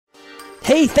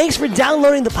Hey, thanks for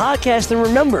downloading the podcast. And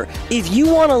remember, if you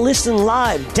want to listen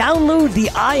live, download the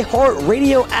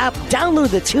iHeartRadio app,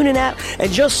 download the TuneIn app,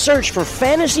 and just search for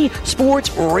Fantasy Sports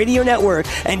Radio Network,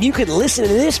 and you can listen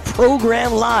to this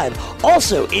program live.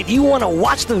 Also, if you want to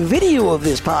watch the video of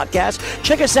this podcast,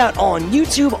 check us out on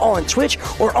YouTube, on Twitch,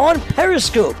 or on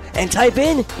Periscope, and type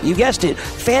in, you guessed it,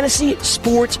 Fantasy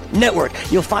Sports Network.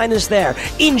 You'll find us there.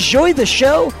 Enjoy the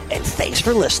show, and thanks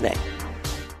for listening.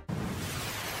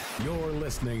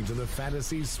 Listening to the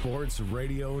Fantasy Sports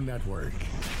Radio Network.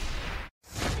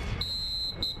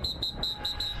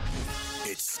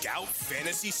 It's Scout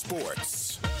Fantasy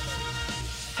Sports.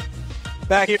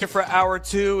 Back here for hour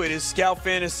 2. It is Scout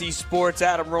Fantasy Sports.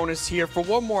 Adam Ronis here for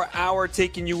one more hour,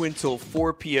 taking you until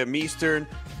 4 p.m. Eastern.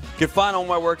 You can find all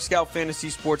my work,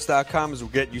 scoutfantasysports.com, as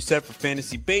we'll get you set for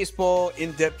fantasy baseball.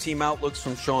 In-depth team outlooks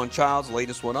from Sean Childs. The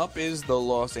latest one up is the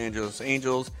Los Angeles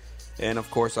Angels. And,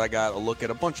 of course, I got a look at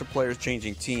a bunch of players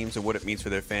changing teams and what it means for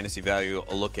their fantasy value.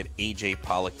 A look at A.J.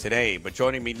 Pollock today. But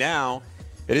joining me now,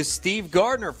 it is Steve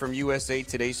Gardner from USA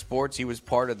Today Sports. He was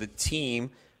part of the team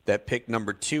that picked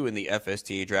number 2 in the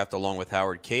FSTA draft along with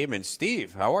Howard Caban.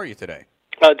 Steve, how are you today?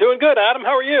 Doing good, Adam.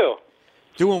 How are you?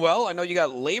 Doing well. I know you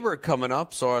got Labor coming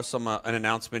up. Saw an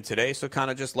announcement today. So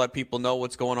kind of just let people know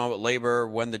what's going on with Labor,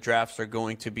 when the drafts are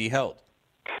going to be held.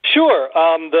 Sure.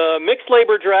 The mixed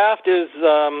labor draft is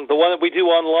the one that we do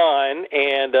online,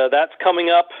 and that's coming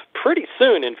up pretty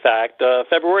soon, in fact,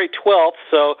 February 12th.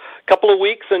 So a couple of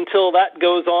weeks until that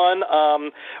goes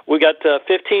on. We got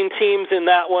 15 teams in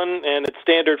that one, and it's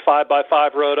standard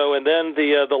 5x5 roto. And then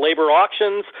the labor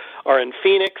auctions are in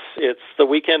Phoenix. It's the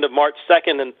weekend of March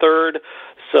 2nd and 3rd.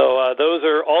 So those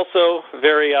are also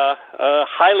very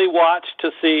highly watched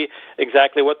to see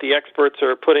exactly what the experts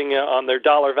are putting on their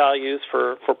dollar values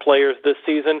for players this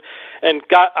season. And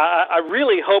I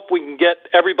really hope we can get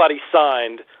everybody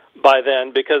signed by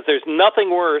then, because there's nothing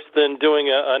worse than doing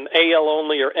an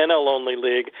AL-only or NL-only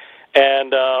league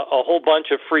and a whole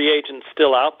bunch of free agents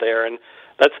still out there. And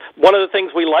that's one of the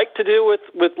things we like to do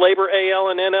with Labor AL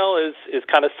and NL is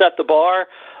kind of set the bar.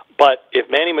 But if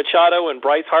Manny Machado and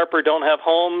Bryce Harper don't have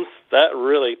homes, that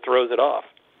really throws it off.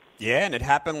 Yeah, and it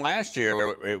happened last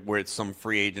year with some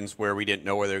free agents where we didn't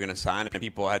know where they were going to sign, and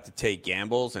people had to take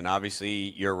gambles, and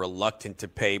obviously you're reluctant to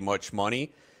pay much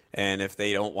money, and if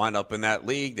they don't wind up in that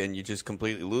league, then you just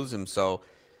completely lose them. So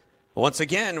once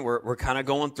again, we're kind of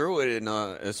going through it, and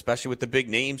especially with the big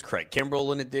names, Craig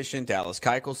Kimbrell in addition, Dallas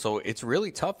Keuchel. So it's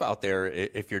really tough out there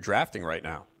if you're drafting right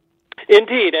now.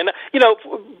 Indeed. And,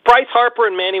 Bryce Harper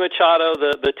and Manny Machado,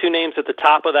 the two names at the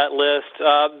top of that list,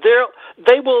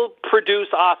 they will produce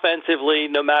offensively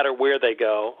no matter where they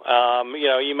go.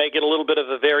 You may get a little bit of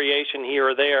a variation here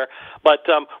or there, but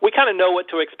we kind of know what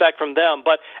to expect from them.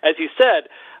 But as you said,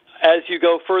 as you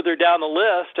go further down the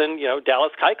list, and,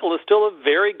 Dallas Keuchel is still a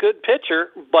very good pitcher,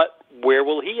 but where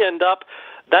will he end up?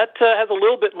 That has a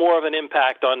little bit more of an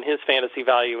impact on his fantasy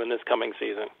value in this coming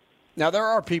season. Now, there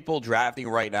are people drafting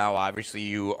right now. Obviously,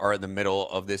 you are in the middle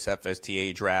of this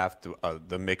FSTA draft.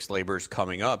 The mixed labor is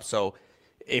coming up. So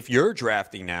if you're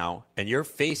drafting now and you're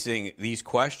facing these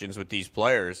questions with these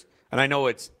players, and I know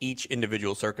it's each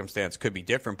individual circumstance could be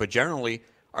different, but generally,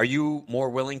 are you more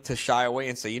willing to shy away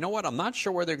and say, you know what, I'm not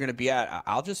sure where they're going to be at.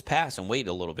 I'll just pass and wait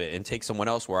a little bit and take someone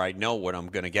else where I know what I'm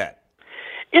going to get?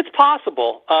 It's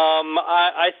possible.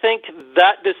 I think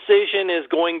that decision is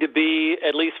going to be,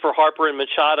 at least for Harper and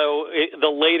Machado, the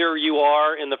later you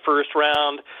are in the first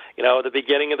round, at the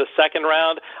beginning of the second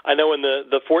round. I know in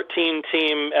the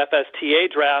 14-team FSTA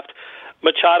draft,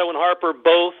 Machado and Harper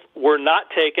both were not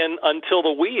taken until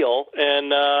the wheel,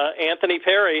 and Anthony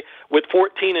Perry with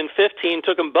 14 and 15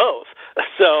 took them both.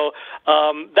 So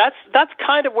that's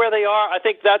kind of where they are. I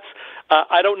think that's.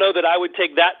 I don't know that I would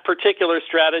take that particular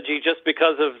strategy just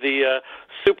because of the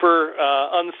super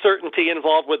uncertainty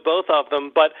involved with both of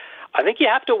them, but I think you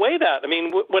have to weigh that. I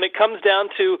mean, when it comes down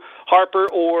to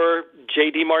Harper or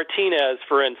J.D. Martinez,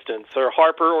 for instance, or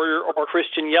Harper or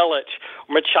Christian Yelich,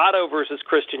 Machado versus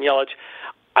Christian Yelich,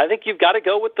 I think you've got to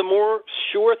go with the more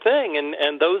sure thing,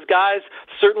 and those guys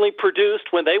certainly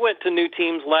produced when they went to new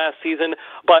teams last season,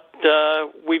 but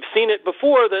we've seen it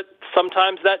before that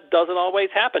sometimes that doesn't always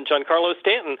happen. Giancarlo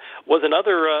Stanton was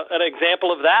another an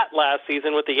example of that last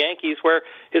season with the Yankees, where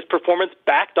his performance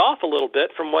backed off a little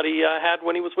bit from what he had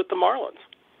when he was with the Marlins.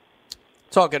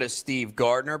 Talking to Steve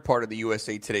Gardner, part of the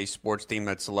USA Today sports team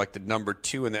that selected number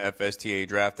 2 in the FSTA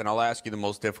draft. And I'll ask you the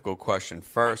most difficult question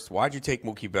first. Why'd you take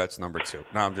Mookie Betts number 2?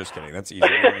 No, I'm just kidding. That's easy.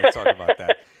 We're going to talk about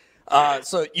that.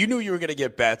 So you knew you were going to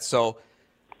get Betts. So,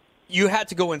 you had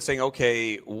to go in saying,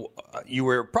 okay, you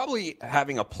were probably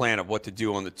having a plan of what to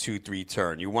do on the 2-3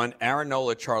 turn. You went Aaron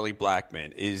Nola, Charlie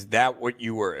Blackmon. Is that what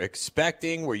you were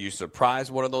expecting? Were you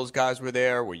surprised one of those guys were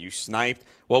there? Were you sniped?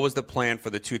 What was the plan for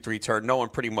the 2-3 turn? Knowing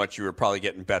pretty much you were probably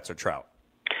getting Betts or Trout.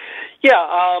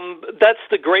 Yeah, that's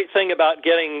the great thing about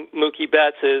getting Mookie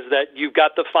Betts is that you've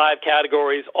got the 5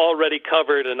 categories already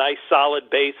covered, a nice solid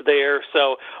base there.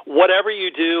 So whatever you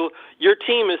do, your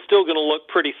team is still going to look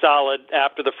pretty solid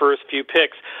after the first few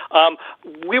picks.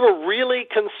 We were really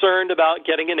concerned about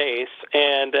getting an ace,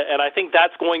 and I think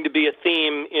that's going to be a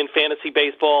theme in fantasy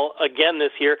baseball again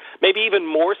this year, maybe even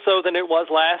more so than it was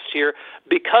last year,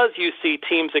 because you see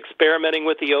teams experimenting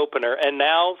with the opener, and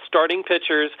now starting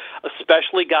pitchers,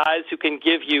 especially guys who can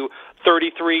give you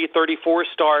 33, 34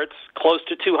 starts, close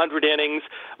to 200 innings,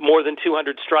 more than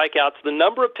 200 strikeouts. The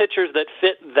number of pitchers that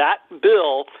fit that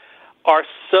bill are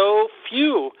so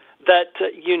few that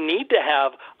you need to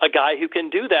have a guy who can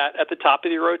do that at the top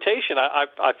of your rotation.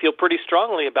 I feel pretty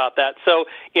strongly about that. So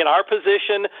in our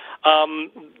position,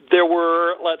 there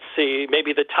were, let's see,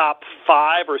 maybe the top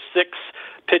 5 or 6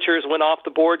 pitchers went off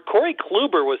the board. Corey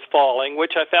Kluber was falling,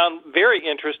 which I found very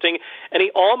interesting, and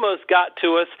he almost got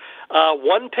to us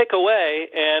one pick away,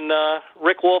 and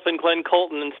Rick Wolf and Glenn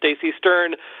Colton and Stacey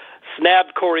Stern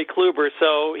snabbed Corey Kluber,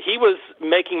 so he was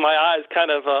making my eyes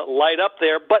kind of light up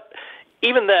there. But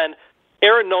even then,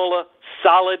 Aaron Nola,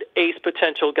 solid ace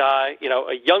potential guy,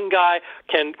 a young guy,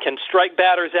 can strike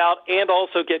batters out and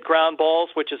also get ground balls,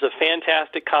 which is a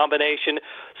fantastic combination.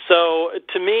 So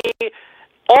to me,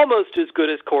 almost as good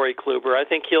as Corey Kluber. I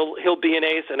think he'll be an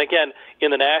ace, and again,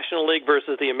 in the National League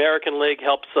versus the American League,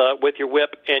 helps with your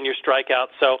whip and your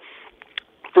strikeouts. So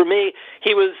for me,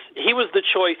 he was the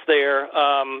choice there.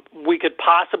 We could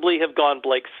possibly have gone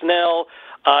Blake Snell.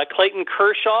 Clayton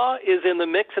Kershaw is in the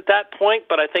mix at that point,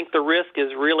 but I think the risk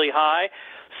is really high.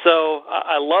 So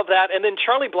I love that. And then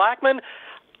Charlie Blackmon,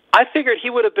 I figured he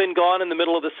would have been gone in the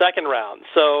middle of the second round.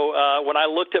 So when I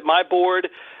looked at my board,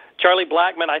 Charlie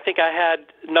Blackmon, I think I had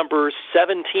number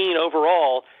 17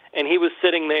 overall, and he was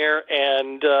sitting there,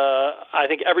 and I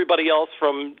think everybody else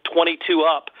from 22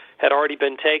 up had already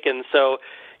been taken. So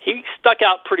he stuck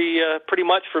out pretty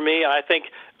much for me. I think,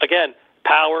 again,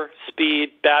 power,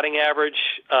 speed, batting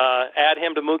average, add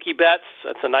him to Mookie Betts.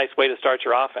 That's a nice way to start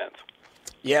your offense.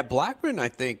 Yeah, Blackmon, I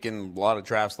think, in a lot of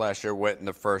drafts last year went in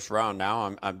the first round.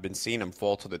 Now I've been seeing him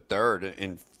fall to the third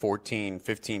in 14,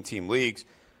 15-team leagues.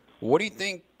 What do you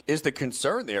think is the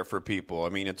concern there for people? I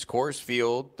mean, it's Coors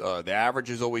Field. The average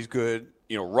is always good.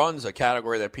 Runs a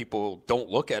category that people don't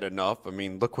look at enough. I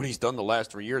mean, look what he's done the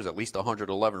last 3 years, at least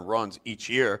 111 runs each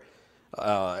year.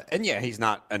 And, yeah, he's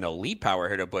not an elite power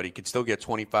hitter, but he could still get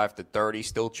 25 to 30,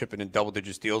 still chipping in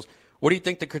double-digit steals. What do you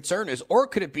think the concern is? Or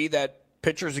could it be that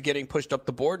pitchers are getting pushed up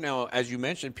the board now? As you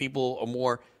mentioned, people are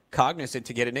more cognizant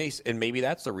to get an ace, and maybe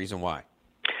that's the reason why.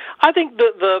 I think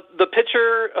the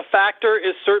pitcher factor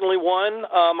is certainly one.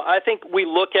 I think we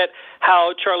look at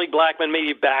how Charlie Blackmon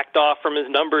maybe backed off from his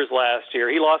numbers last year.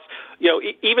 He lost,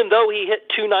 even though he hit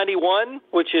 291,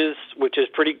 which is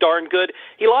pretty darn good,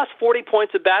 he lost 40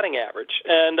 points of batting average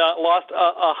and lost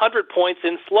 100 points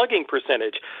in slugging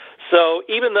percentage. So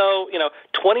even though,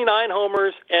 29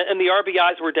 homers and the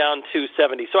RBIs were down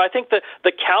 270. So I think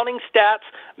the counting stats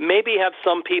maybe have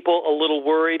some people a little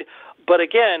worried. But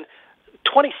again,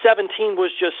 2017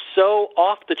 was just so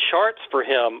off the charts for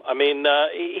him. I mean,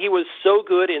 he was so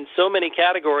good in so many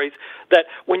categories that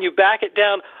when you back it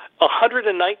down,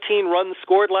 119 runs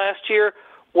scored last year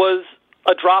was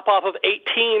a drop-off of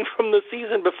 18 from the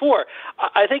season before.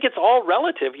 I think it's all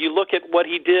relative. You look at what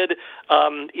he did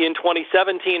in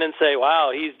 2017 and say,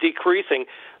 wow, he's decreasing.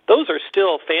 Those are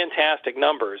still fantastic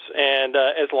numbers. And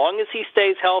as long as he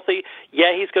stays healthy,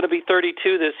 yeah, he's going to be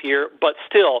 32 this year, but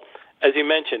still, as you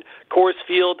mentioned, Coors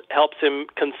Field helps him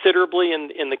considerably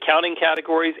in the counting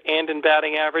categories and in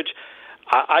batting average.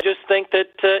 I just think that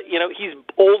he's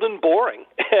old and boring,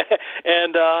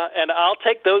 and I'll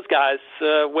take those guys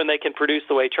when they can produce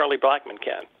the way Charlie Blackmon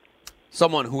can.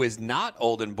 Someone who is not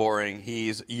old and boring,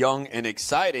 he's young and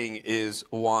exciting, is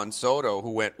Juan Soto,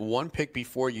 who went one pick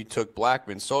before you took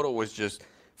Blackmon. Soto was just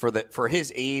for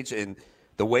his age and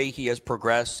the way he has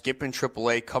progressed, skipping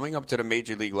AAA, coming up to the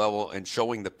major league level, and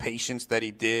showing the patience that he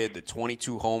did, the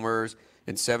 22 homers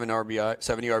and 70 RBIs,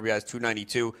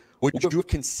 292. Would you have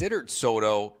considered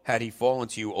Soto had he fallen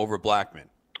to you over Blackmon?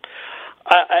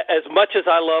 As much as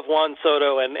I love Juan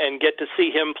Soto and get to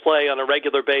see him play on a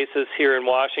regular basis here in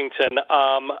Washington,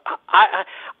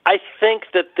 I think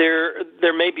that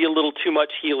there may be a little too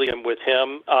much helium with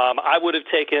him. I would have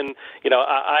taken,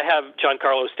 I have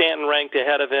Giancarlo Stanton ranked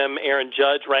ahead of him, Aaron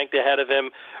Judge ranked ahead of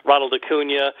him, Ronald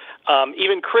Acuna,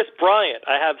 even Chris Bryant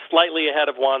I have slightly ahead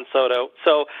of Juan Soto.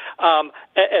 So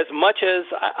as much as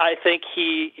I think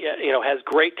he has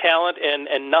great talent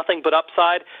and nothing but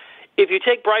upside, if you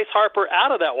take Bryce Harper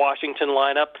out of that Washington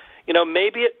lineup,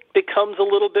 maybe it becomes a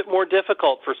little bit more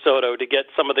difficult for Soto to get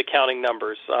some of the counting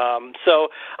numbers. So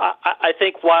I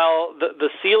think while the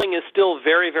ceiling is still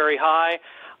very, very high,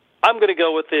 I'm going to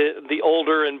go with the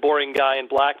older and boring guy in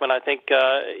Blackmon. I think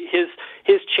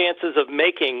his chances of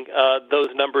making those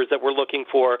numbers that we're looking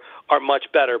for are much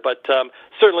better. But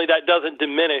certainly that doesn't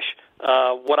diminish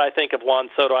what I think of Juan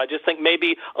Soto. I just think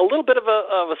maybe a little bit of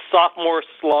a sophomore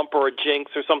slump or a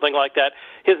jinx or something like that.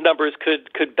 His numbers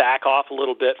could back off a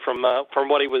little bit from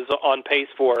what he was on pace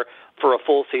for a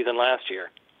full season last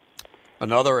year.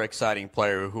 Another exciting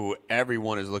player who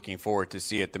everyone is looking forward to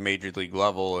see at the major league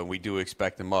level, and we do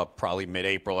expect him up probably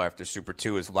mid-April after Super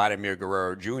 2, is Vladimir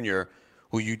Guerrero Jr.,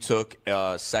 who you took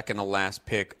second to last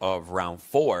pick of round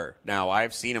 4. Now,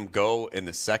 I've seen him go in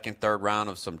the second, third round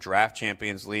of some draft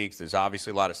Champions Leagues. There's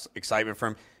obviously a lot of excitement for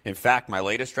him. In fact, my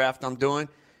latest draft I'm doing,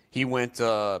 he went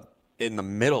in the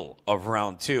middle of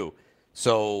round 2.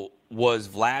 So was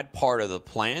Vlad part of the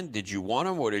plan? Did you want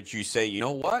him, or did you say, you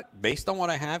know what, based on what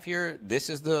I have here, this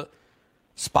is the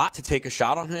spot to take a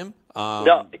shot on him?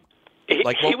 No, he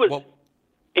was.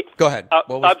 Go ahead. I'm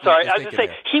sorry. I was just saying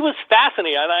he was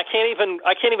fascinating, and I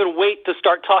can't even wait to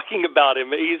start talking about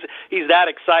him. He's that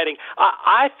exciting.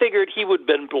 I figured he would have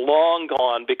been long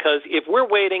gone, because if we're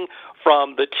waiting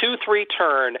from the 2-3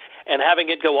 turn and having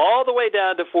it go all the way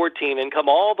down to 14 and come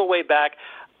all the way back,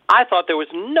 I thought there was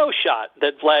no shot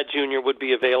that Vlad Jr. would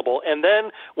be available. And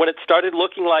then when it started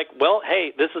looking like, well,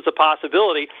 hey, this is a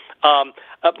possibility,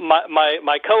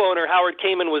 my co-owner, Howard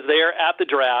Kamen, was there at the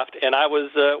draft, and I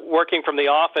was working from the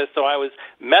office, so I was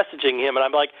messaging him, and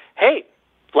I'm like, hey,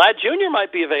 Vlad Jr.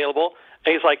 might be available.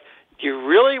 And he's like, do you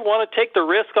really want to take the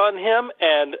risk on him?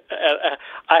 And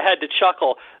I had to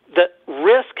chuckle. The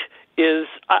risk is,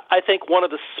 I think, one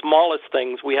of the smallest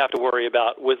things we have to worry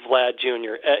about with Vlad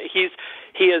Jr.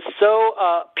 He is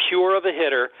so pure of a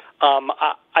hitter.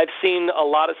 I've seen a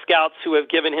lot of scouts who have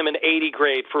given him an 80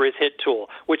 grade for his hit tool,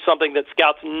 which is something that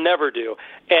scouts never do.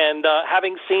 And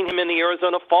having seen him in the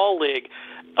Arizona Fall League,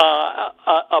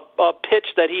 a pitch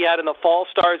that he had in the Fall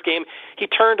Stars game, he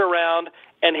turned around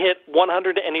and hit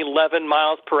 111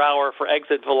 miles per hour for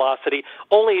exit velocity.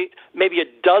 Only maybe a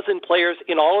dozen players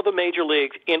in all of the major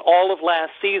leagues in all of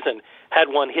last season had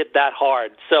one hit that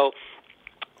hard. So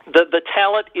the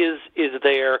talent is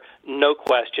there, no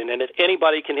question. And if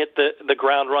anybody can hit the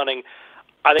ground running,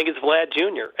 I think it's Vlad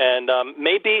Jr. And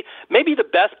maybe the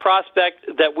best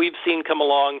prospect that we've seen come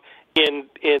along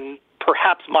in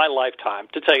perhaps my lifetime,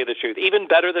 to tell you the truth. Even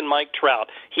better than Mike Trout.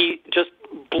 He just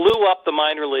blew up the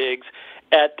minor leagues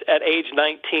at age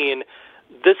 19.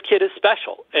 This kid is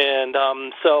special.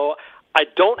 And so I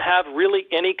don't have really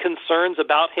any concerns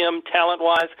about him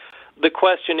talent-wise. The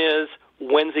question is,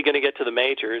 when's he going to get to the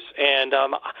majors? And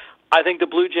I think the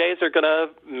Blue Jays are going to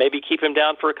maybe keep him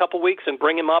down for a couple weeks and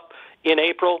bring him up in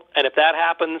April. And if that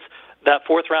happens, that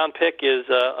fourth-round pick is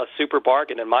a super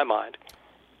bargain in my mind.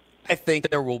 I think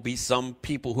there will be some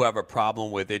people who have a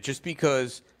problem with it just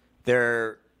because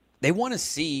they want to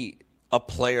see a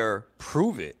player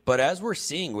prove it. But as we're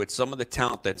seeing with some of the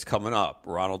talent that's coming up,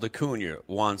 Ronald Acuna,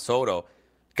 Juan Soto,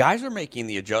 guys are making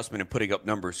the adjustment and putting up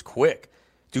numbers quick.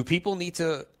 Do people need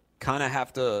to kind of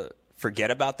have to forget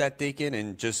about that, Deacon,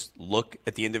 and just look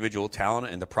at the individual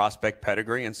talent and the prospect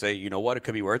pedigree and say, you know what, it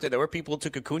could be worth it? There were people who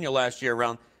took Acuna last year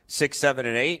around 6, 7,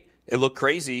 and 8. It looked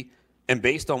crazy. And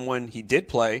based on when he did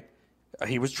play,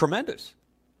 he was tremendous.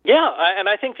 Yeah, and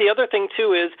I think the other thing,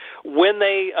 too, is when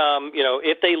they,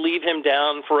 if they leave him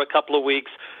down for a couple of weeks,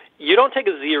 you don't take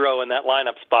a zero in that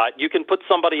lineup spot. You can put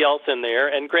somebody else in there,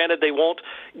 and granted, they won't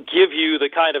give you the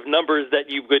kind of numbers that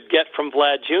you would get from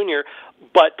Vlad Jr.,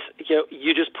 but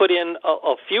you just put in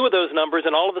a few of those numbers,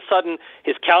 and all of a sudden,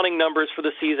 his counting numbers for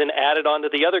the season added on to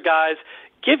the other guys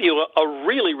give you a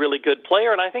really, really good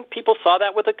player, and I think people saw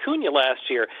that with Acuna last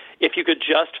year. If you could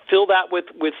just fill that with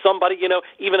somebody,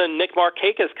 even a Nick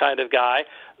Markakis kind of guy,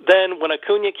 then when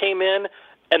Acuna came in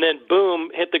and then,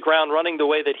 boom, hit the ground running the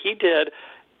way that he did,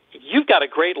 you've got a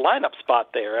great lineup spot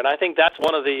there. And I think that's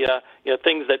one of the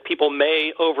things that people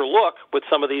may overlook with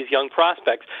some of these young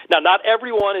prospects. Now, not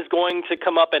everyone is going to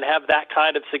come up and have that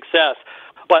kind of success,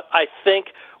 but I think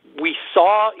we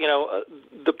saw,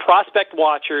 the prospect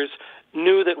watchers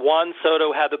knew that Juan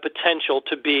Soto had the potential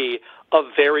to be a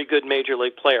very good major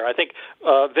league player. I think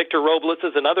Victor Robles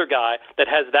is another guy that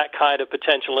has that kind of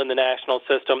potential in the national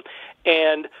system.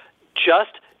 And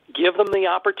just give them the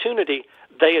opportunity,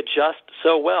 they adjust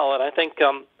so well. And I think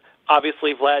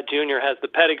obviously Vlad Jr. has the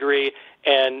pedigree,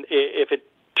 and if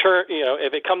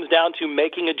it comes down to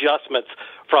making adjustments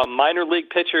from minor league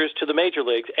pitchers to the major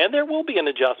leagues, and there will be an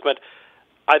adjustment,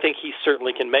 I think he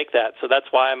certainly can make that. So that's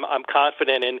why I'm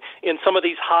confident in some of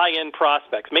these high-end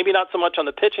prospects. Maybe not so much on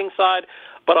the pitching side,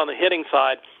 but on the hitting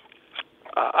side,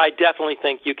 I definitely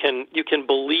think you can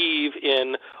believe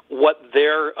in what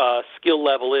their skill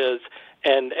level is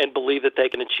and believe that they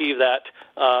can achieve that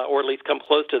or at least come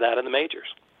close to that in the majors.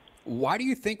 Why do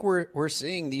you think we're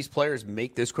seeing these players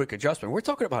make this quick adjustment? We're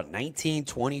talking about 19,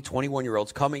 20,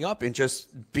 21-year-olds coming up and just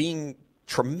being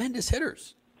tremendous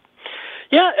hitters.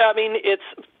 Yeah, I mean,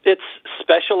 it's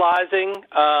specializing.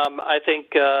 I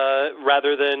think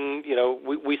rather than,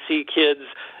 we see kids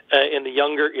in the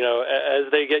younger,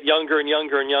 as they get younger and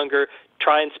younger and younger,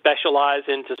 try and specialize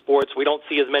into sports. We don't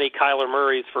see as many Kyler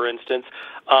Murrays, for instance.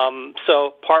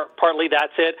 So partly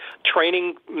that's it.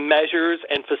 Training measures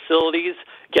and facilities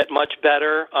get much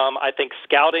better. I think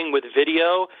scouting with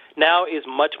video now is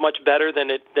much, much better than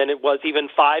it was even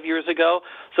 5 years ago.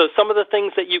 So some of the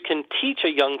things that you can teach a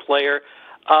young player,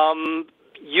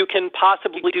 you can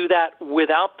possibly do that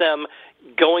without them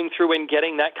going through and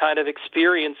getting that kind of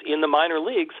experience in the minor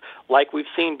leagues like we've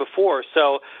seen before.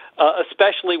 So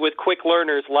especially with quick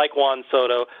learners like Juan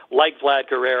Soto, like Vlad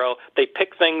Guerrero, they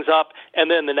pick things up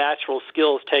and then the natural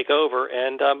skills take over.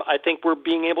 And I think we're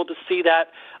being able to see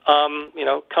that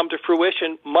come to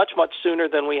fruition much, much sooner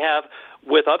than we have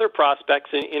with other prospects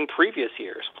in previous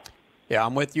years. Yeah,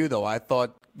 I'm with you, though. I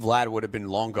thought Vlad would have been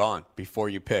long gone before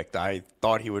you picked. I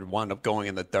thought he would wind up going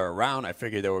in the third round. I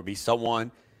figured there would be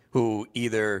someone who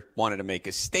either wanted to make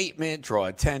a statement, draw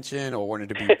attention, or wanted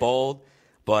to be bold.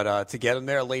 But to get him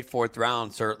there late fourth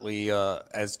round, certainly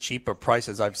as cheap a price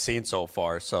as I've seen so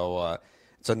far. So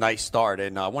it's a nice start.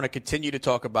 And I want to continue to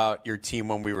talk about your team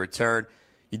when we return.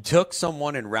 You took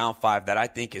someone in round 5 that I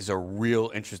think is a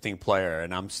real interesting player,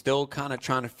 and I'm still kind of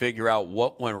trying to figure out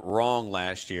what went wrong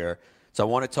last year. So I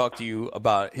want to talk to you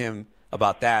about him,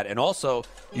 about that. And also,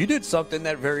 you did something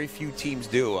that very few teams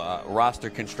do, roster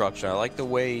construction. I like the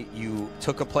way you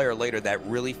took a player later that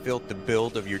really fit the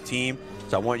build of your team.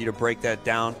 So I want you to break that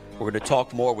down. We're going to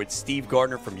talk more with Steve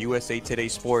Gardner from USA Today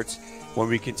Sports when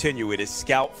we continue. It is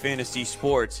Scout Fantasy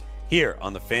Sports here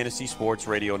on the Fantasy Sports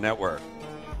Radio Network.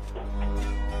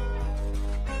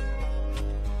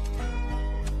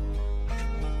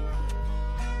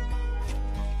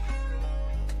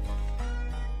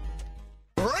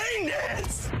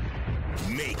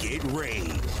 Make it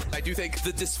rain. I do think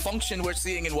the dysfunction we're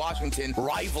seeing in Washington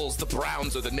rivals the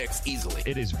Browns or the Knicks easily.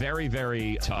 It is very,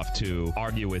 very tough to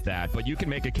argue with that, but you can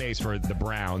make a case for the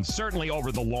Browns, certainly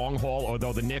over the long haul,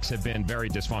 although the Knicks have been very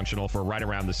dysfunctional for right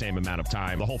around the same amount of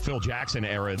time. The whole Phil Jackson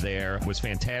era there was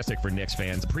fantastic for Knicks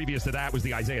fans. Previous to that was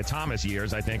the Isaiah Thomas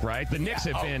years, I think, right? The Knicks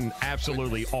have been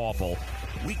absolutely awful.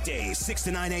 Weekdays, 6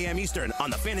 to 9 a.m. Eastern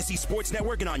on the Fantasy Sports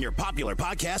Network and on your popular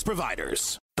podcast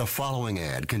providers. The following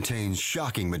ad contains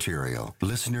shocking material.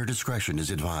 Listener discretion is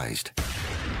advised.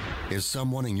 Is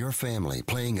someone in your family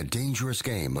playing a dangerous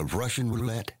game of Russian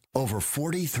roulette? Over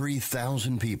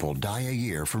 43,000 people die a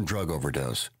year from drug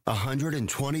overdose.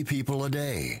 120 people a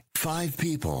day. 5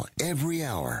 people every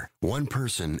hour. 1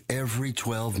 person every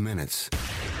 12 minutes.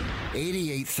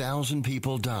 88,000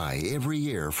 people die every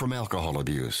year from alcohol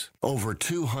abuse. Over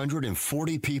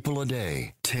 240 people a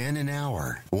day. 10 an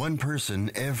hour. 1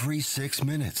 person every 6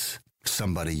 minutes.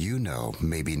 Somebody you know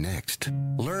may be next.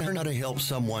 Learn how to help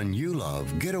someone you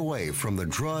love get away from the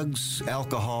drugs,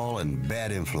 alcohol, and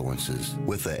bad influences.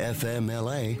 With the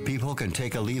FMLA, people can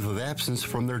take a leave of absence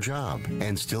from their job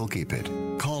and still keep it.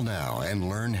 Call now and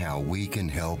learn how we can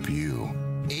help you.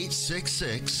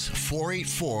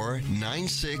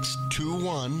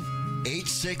 866-484-9621.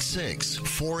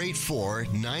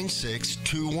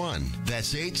 866-484-9621.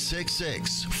 That's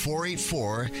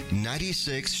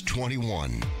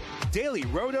 866-484-9621.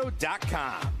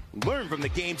 DailyRoto.com. Learn from the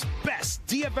game's best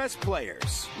DFS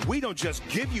players. We don't just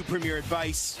give you premier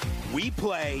advice, we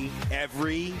play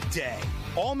every day.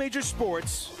 All major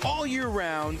sports, all year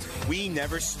round, we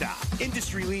never stop.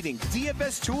 Industry-leading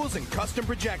DFS tools and custom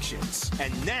projections.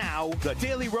 And now, the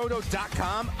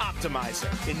DailyRoto.com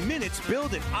Optimizer. In minutes,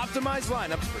 build and optimize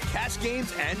lineups for cash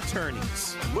games and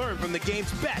tourneys. Learn from the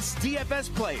game's best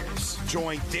DFS players.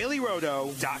 Join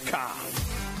DailyRoto.com.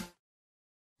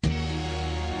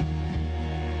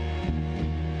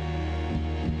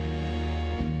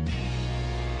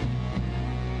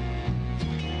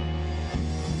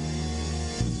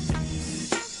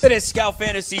 It is Scout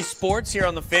Fantasy Sports here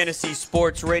on the Fantasy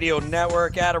Sports Radio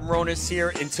Network. Adam Ronis here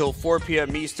until 4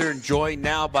 p.m. Eastern, joined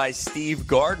now by Steve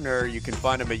Gardner. You can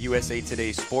find him at USA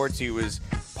Today Sports. He was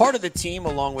part of the team,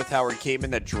 along with Howard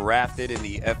Kamen, that drafted in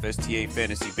the FSTA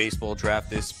Fantasy Baseball Draft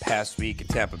this past week in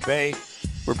Tampa Bay.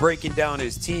 We're breaking down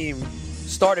his team.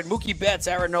 Started Mookie Betts,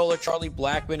 Aaron Nola, Charlie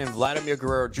Blackmon, and Vladimir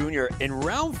Guerrero Jr. In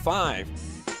round 5,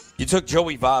 you took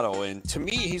Joey Votto, and to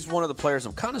me, he's one of the players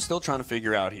I'm kind of still trying to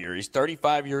figure out here. He's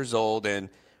 35 years old, and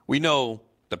we know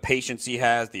the patience he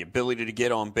has, the ability to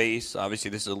get on base.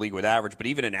 Obviously, this is a league with average, but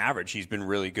even in average, he's been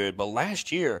really good. But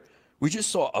last year, we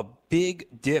just saw a big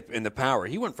dip in the power.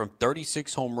 He went from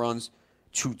 36 home runs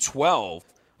to 12.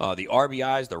 The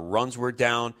RBIs, the runs were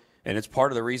down, and it's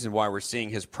part of the reason why we're seeing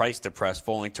his price depressed,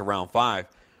 falling to round 5.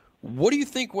 What do you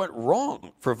think went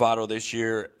wrong for Votto this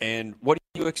year, and what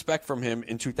do you expect from him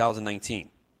in 2019?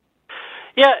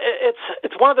 Yeah,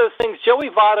 it's one of those things. Joey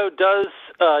Votto does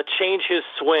change his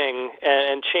swing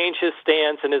and change his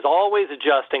stance and is always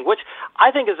adjusting, which I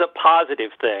think is a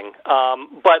positive thing.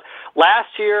 But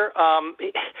last year,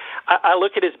 I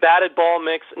look at his batted ball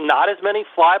mix, not as many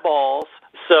fly balls,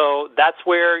 so that's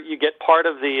where you get part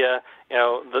of the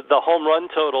home run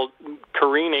total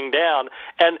careening down.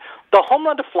 And the home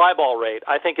run to fly ball rate,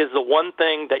 I think, is the one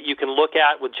thing that you can look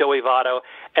at with Joey Votto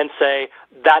and say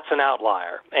that's an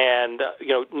outlier. And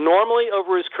normally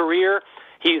over his career,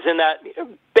 he's in that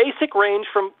basic range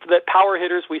from that power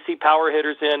hitters. We see power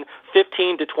hitters in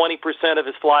 15 to 20% of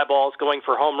his fly balls going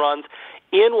for home runs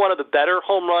in one of the better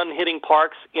home run hitting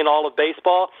parks in all of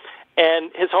baseball.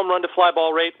 And his home run to fly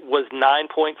ball rate was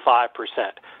 9.5%.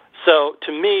 So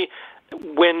to me,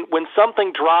 when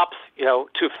something drops,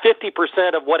 to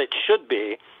 50% of what it should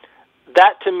be,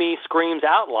 that to me screams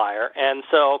outlier. And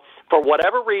so for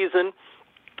whatever reason,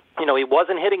 he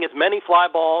wasn't hitting as many fly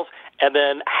balls, and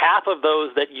then half of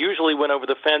those that usually went over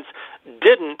the fence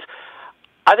didn't.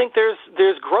 I think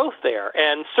there's growth there,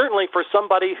 and certainly for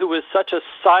somebody who is such a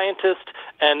scientist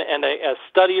and a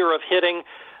studier of hitting,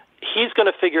 he's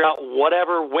going to figure out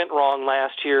whatever went wrong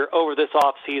last year over this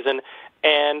offseason,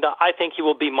 and I think he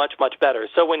will be much, much better.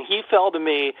 So when he fell to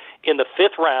me in the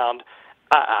 5th round,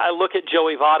 I look at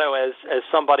Joey Votto as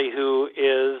somebody who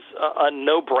is a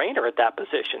no-brainer at that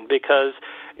position because,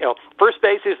 first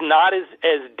base is not as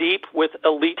deep with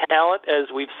elite talent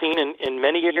as we've seen in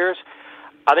many years.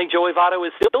 I think Joey Votto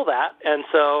is still that, and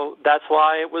so that's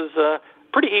why it was a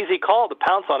pretty easy call to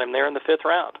pounce on him there in the 5th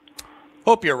round.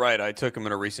 Hope you're right. I took him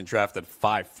in a recent draft at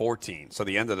 5-14, so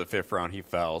the end of the 5th round he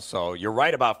fell. So you're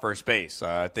right about first base.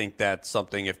 I think that's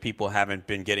something, if people haven't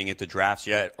been getting into drafts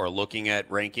yet or looking at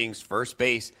rankings, first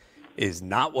base is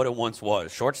not what it once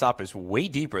was. Shortstop is way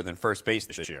deeper than first base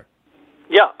this year.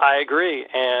 Yeah, I agree.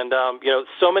 And,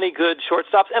 so many good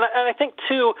shortstops. And I think,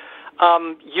 too,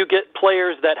 you get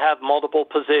players that have multiple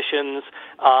positions.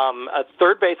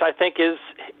 Third base, I think,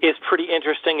 is pretty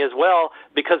interesting as well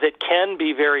because it can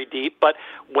be very deep. But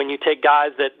when you take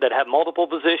guys that have multiple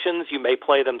positions, you may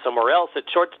play them somewhere else at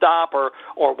shortstop or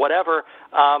whatever.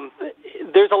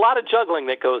 There's a lot of juggling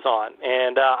that goes on.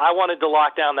 And I wanted to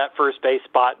lock down that first base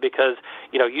spot because,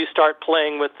 you start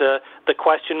playing with the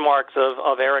question marks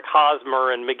of Eric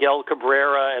Hosmer and Miguel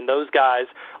Cabrera and those guys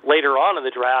later on in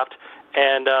the draft.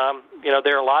 And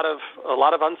there are a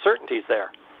lot of uncertainties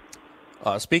there.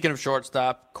 Speaking of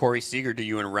shortstop, Corey Seager to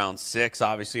you in round 6.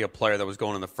 Obviously, a player that was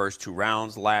going in the first 2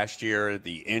 rounds last year.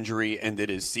 The injury ended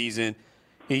his season.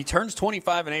 He turns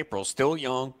 25 in April, still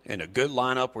young, in a good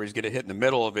lineup where he's going to hit in the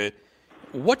middle of it.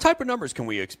 What type of numbers can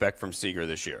we expect from Seager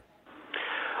this year?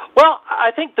 Well,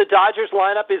 I think the Dodgers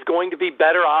lineup is going to be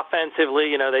better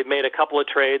offensively. They've made a couple of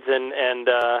trades, and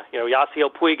Yasiel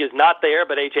Puig is not there,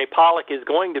 but A.J. Pollock is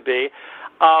going to be.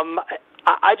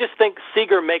 I just think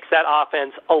Seager makes that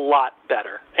offense a lot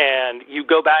better. And you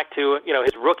go back to,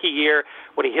 his rookie year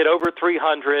when he hit over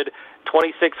 300,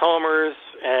 26 homers,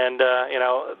 and,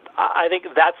 I think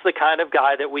that's the kind of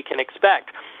guy that we can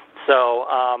expect. So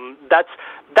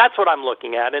that's what I'm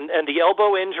looking at. And the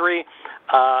elbow injury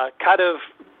kind of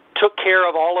took care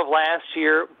of all of last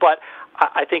year, but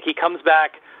I think he comes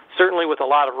back certainly with a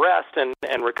lot of rest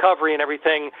and recovery and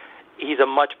everything. He's a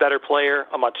much better player,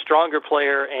 a much stronger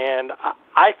player, and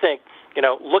I think,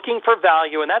 looking for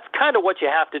value, and that's kind of what you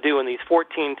have to do in these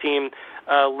 14-team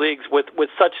leagues with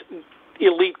such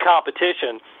elite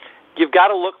competition. You've got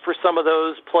to look for some of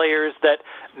those players that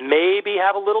maybe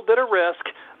have a little bit of risk.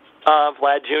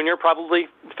 Vlad Jr. probably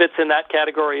fits in that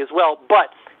category as well, but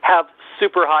have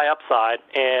super high upside.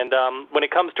 And when it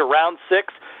comes to round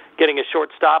 6, getting a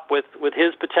shortstop with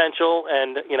his potential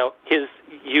and his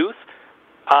youth,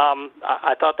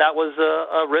 I thought that was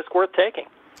a risk worth taking.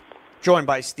 Joined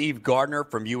by Steve Gardner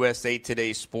from USA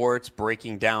Today Sports,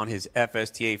 breaking down his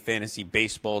FSTA Fantasy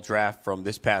Baseball draft from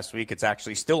this past week. It's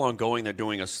actually still ongoing. They're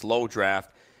doing a slow draft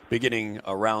beginning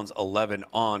rounds 11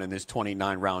 on in this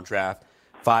 29-round draft,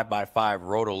 5x5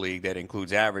 Roto League that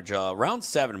includes average. Round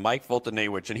 7, Mike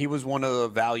Foltynewicz, and he was one of the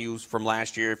values from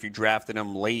last year. If you drafted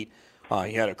him late,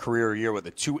 he had a career year with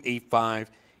a 2.85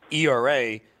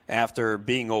 ERA after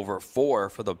being over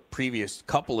 4 for the previous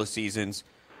couple of seasons.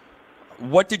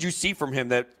 What did you see from him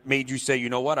that made you say, you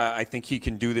know what, I think he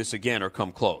can do this again or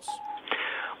come close?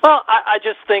 Well, I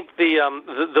just think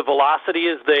the velocity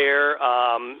is there.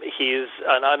 He's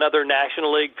another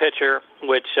National League pitcher,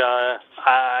 which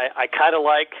I kind of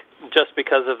like just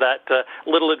because of that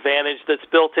little advantage that's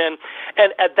built in.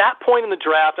 And at that point in the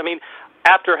draft, I mean,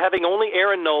 after having only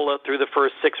Aaron Nola through the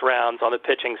first 6 rounds on the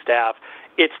pitching staff,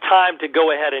 it's time to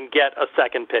go ahead and get a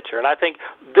second pitcher. And I think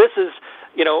this is,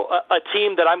 you know, a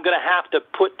team that I'm going to have to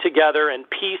put together and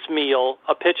piecemeal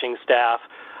a pitching staff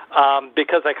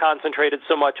because I concentrated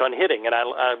so much on hitting, and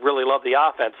I really love the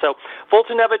offense. So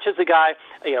Foltynewicz is a guy,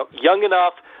 you know, young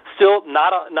enough, still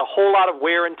not a whole lot of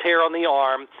wear and tear on the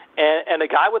arm, and a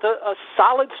guy with a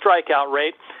solid strikeout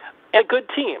rate and a good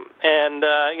team. And,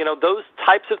 you know, those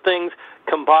types of things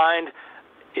combined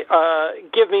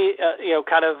give me, you know,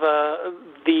 kind of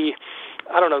the,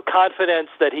 I don't know, confidence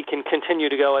that he can continue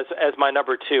to go as my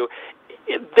number 2.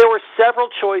 There were several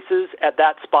choices at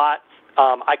that spot.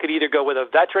 I could either go with a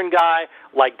veteran guy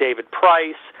like David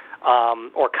Price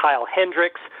or Kyle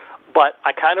Hendricks, but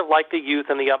I kind of like the youth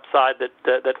and the upside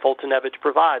that Foltynewicz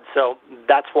provides. So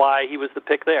that's why he was the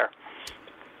pick there.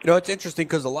 You know, it's interesting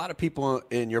because a lot of people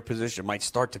in your position might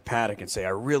start to panic and say, I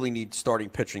really need starting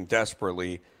pitching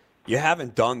desperately. You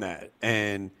haven't done that.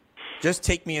 And just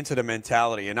take me into the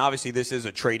mentality. And obviously this is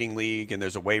a trading league and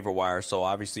there's a waiver wire, so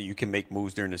obviously you can make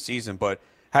moves during the season. But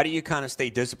how do you kind of stay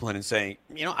disciplined and say,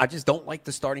 you know, I just don't like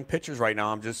the starting pitchers right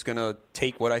now. I'm just going to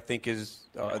take what I think is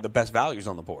the best values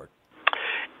on the board?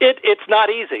 It's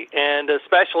not easy, and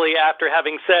especially after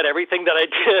having said everything that I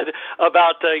did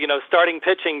about you know, starting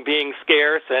pitching being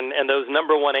scarce and those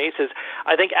number 1 aces.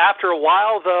 I think after a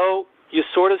while, though, you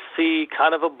sort of see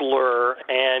kind of a blur,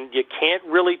 and you can't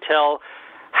really tell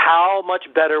how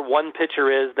much better one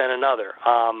pitcher is than another.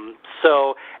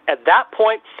 So at that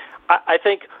point, I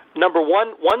think number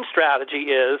one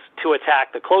strategy is to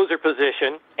attack the closer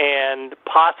position and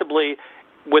possibly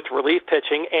with relief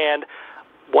pitching. And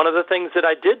one of the things that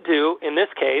I did do in this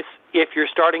case, if your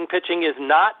starting pitching is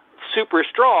not super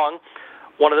strong,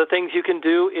 one of the things you can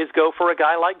do is go for a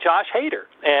guy like Josh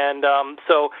Hader. And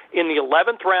so in the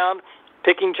 11th round,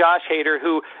 picking Josh Hader,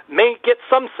 who may get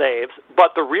some saves,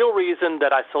 but the real reason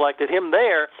that I selected him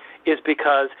there is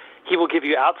because he will give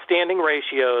you outstanding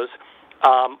ratios,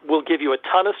 will give you a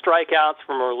ton of strikeouts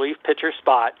from a relief pitcher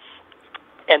spot,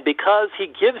 and because he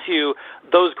gives you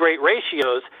those great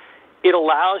ratios, it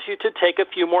allows you to take a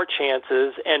few more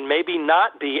chances and maybe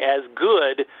not be as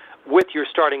good with your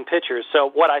starting pitchers.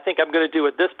 So what I think I'm going to do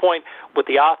at this point with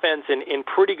the offense in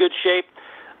pretty good shape,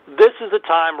 this is the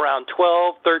time around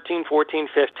 12, 13, 14,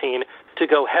 15 to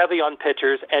go heavy on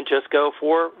pitchers and just go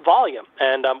for volume.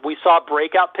 And we saw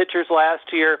breakout pitchers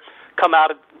last year come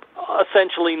out of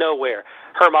essentially nowhere.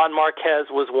 Herman Marquez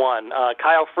was one.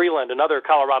 Kyle Freeland, another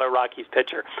Colorado Rockies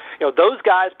pitcher. You know, those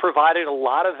guys provided a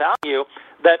lot of value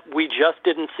that we just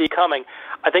didn't see coming.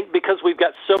 I think because we've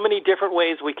got so many different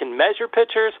ways we can measure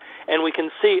pitchers, and we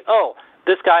can see, oh,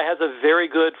 this guy has a very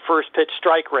good first pitch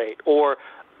strike rate, or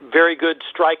very good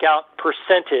strikeout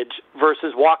percentage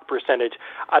versus walk percentage.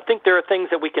 I think there are things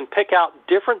that we can pick out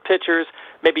different pitchers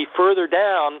maybe further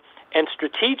down and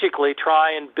strategically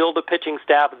try and build a pitching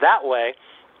staff that way.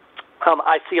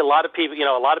 I see a lot of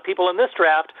people, in this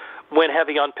draft went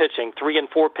heavy on pitching, 3 and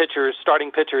 4 pitchers, starting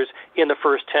pitchers in the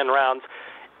first 10 rounds.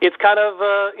 It's kind of,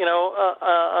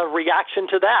 a reaction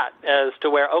to that as to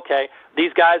where, okay,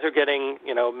 these guys are getting,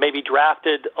 maybe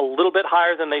drafted a little bit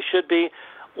higher than they should be.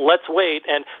 Let's wait.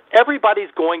 And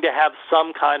everybody's going to have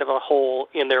some kind of a hole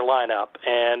in their lineup.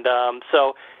 And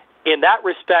so in that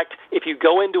respect, if you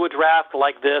go into a draft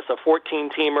like this, a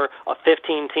 14-teamer, a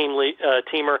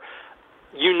 15-teamer,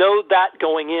 you know that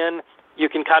going in, you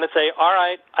can kind of say, all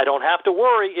right, I don't have to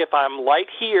worry if I'm light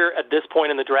here at this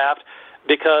point in the draft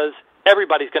because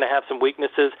everybody's going to have some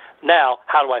weaknesses. Now,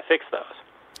 how do I fix those?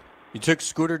 You took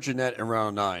Scooter Gennett in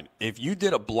round 9. If you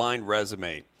did a blind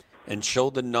resume and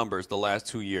showed the numbers the last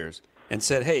 2 years and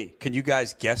said, hey, can you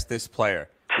guys guess this player,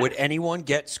 would anyone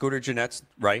get Scooter Gennett's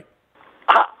right?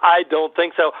 I don't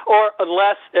think so. Or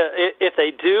unless, if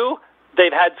they do,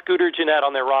 they'd had Scooter Gennett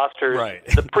on their rosters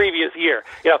the previous year.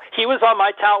 He was on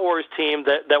my Tout Wars team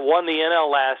that won the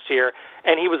NL last year,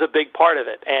 and he was a big part of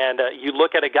it. And you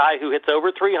look at a guy who hits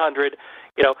over 300,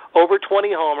 over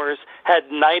 20 homers, had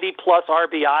 90-plus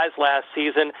RBIs last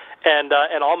season, and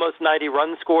almost 90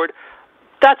 runs scored.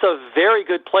 That's a very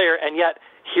good player, and yet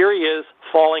here he is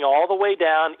falling all the way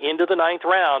down into the ninth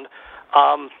round.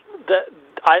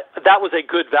 That was a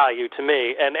good value to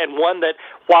me, and one that,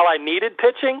 while I needed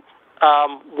pitching,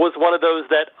 was one of those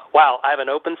that, wow, I have an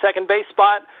open second base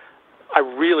spot. I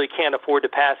really can't afford to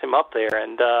pass him up there.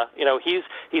 And,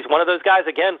 he's one of those guys,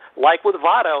 again, like with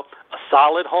Votto, a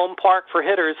solid home park for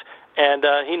hitters, and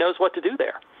he knows what to do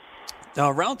there.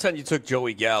 Now, round 10, you took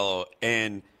Joey Gallo,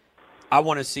 and I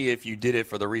want to see if you did it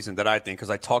for the reason that I think, because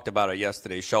I talked about it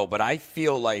yesterday's show, but I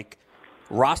feel like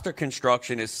roster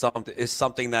construction is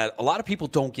something that a lot of people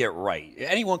don't get right.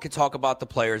 Anyone can talk about the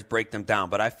players, break them down,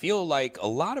 but I feel like a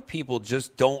lot of people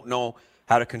just don't know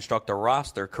how to construct a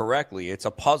roster correctly. It's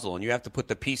a puzzle, and you have to put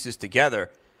the pieces together.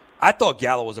 I thought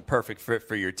Gallo was a perfect fit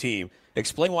for your team.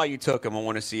 Explain why you took him. I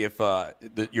want to see if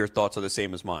your thoughts are the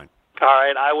same as mine. All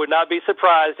right, I would not be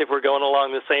surprised if we're going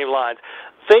along the same lines.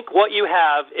 Think what you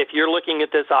have if you're looking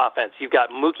at this offense. You've got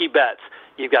Mookie Betts.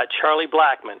 You've got Charlie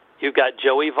Blackmon. You've got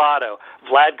Joey Votto.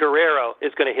 Vlad Guerrero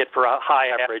is going to hit for a high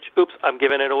average. Oops, I'm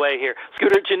giving it away here.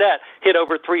 Scooter Gennett hit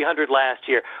over 300 last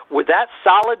year. With that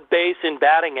solid base in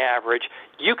batting average,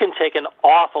 you can take an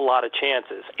awful lot of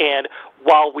chances. And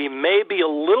while we may be a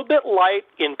little bit light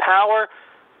in power,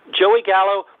 Joey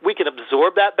Gallo, we can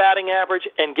absorb that batting average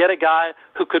and get a guy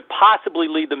who could possibly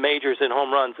lead the majors in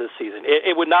home runs this season.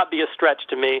 It would not be a stretch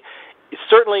to me.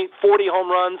 Certainly 40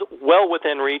 home runs, well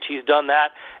within reach. He's done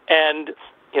that. And,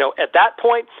 at that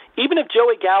point, even if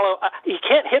Joey Gallo, he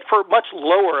can't hit for much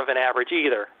lower of an average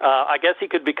either. I guess he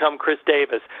could become Chris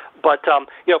Davis. But,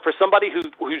 for somebody who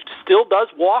still does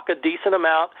walk a decent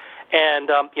amount and,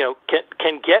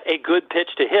 can get a good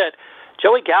pitch to hit,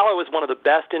 Joey Gallo is one of the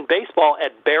best in baseball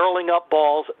at barreling up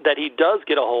balls that he does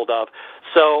get a hold of.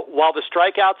 So while the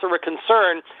strikeouts are a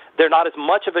concern, they're not as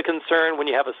much of a concern when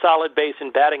you have a solid base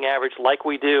and batting average like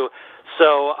we do.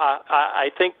 So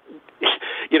I think,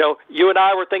 you and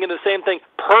I were thinking the same thing.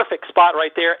 Perfect spot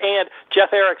right there. And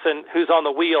Jeff Erickson, who's on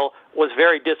the wheel, was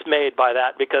very dismayed by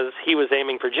that because he was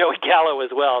aiming for Joey Gallo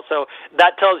as well. So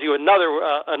that tells you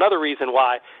another reason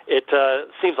why it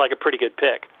seems like a pretty good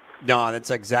pick. No, that's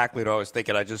exactly what I was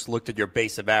thinking. I just looked at your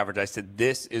base of average. I said,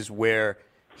 this is where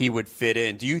he would fit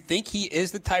in. Do you think he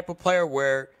is the type of player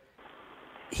where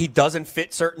he doesn't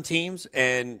fit certain teams,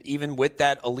 and even with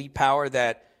that elite power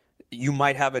that you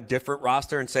might have a different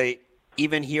roster and say,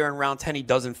 even here in round 10, he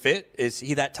doesn't fit? Is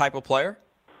he that type of player?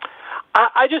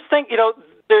 I just think,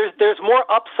 there's more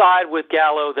upside with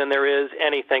Gallo than there is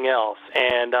anything else.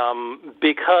 And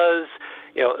because,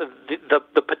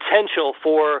 the potential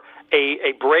for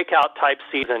a breakout type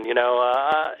season,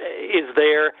 is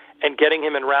there, and getting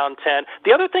him in round 10.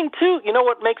 The other thing too,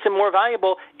 what makes him more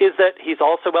valuable is that he's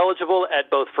also eligible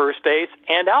at both first base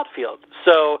and outfield.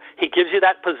 So he gives you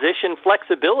that position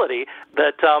flexibility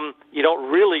that you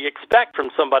don't really expect from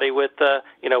somebody with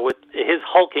with his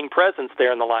hulking presence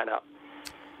there in the lineup.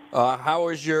 How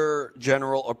is your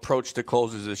general approach to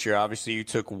closers this year? Obviously, you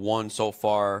took one so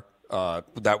far.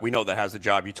 That we know that has the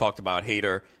job. You talked about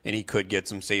Hader, and he could get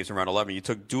some saves in round 11. You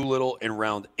took Doolittle in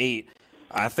round 8.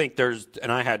 I think and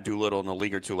I had Doolittle in the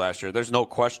league or two last year. There's no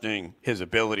questioning his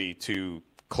ability to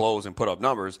close and put up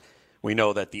numbers. We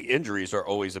know that the injuries are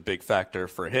always a big factor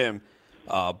for him.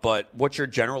 But what's your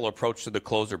general approach to the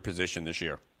closer position this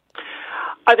year?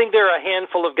 I think there are a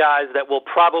handful of guys that will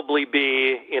probably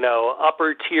be,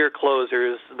 upper tier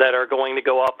closers that are going to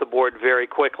go off the board very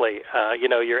quickly.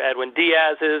 Your Edwin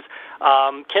Diaz's,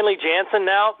 Kenley Jansen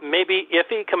now, maybe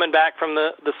iffy coming back from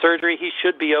the surgery. He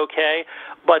should be okay.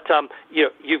 But,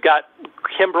 you've got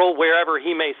Kimbrel, wherever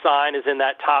he may sign, is in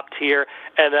that top tier.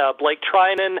 And Blake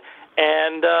Trinan,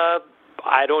 and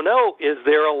I don't know, is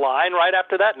there a line right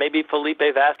after that? Maybe Felipe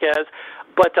Vasquez.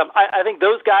 But I think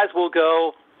those guys will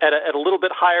go at a little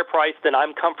bit higher price than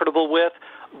I'm comfortable with,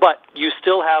 but you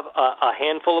still have a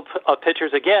handful of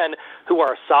pitchers, again, who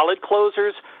are solid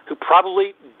closers, who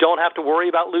probably don't have to worry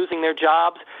about losing their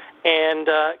jobs, and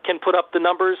can put up the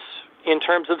numbers in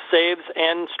terms of saves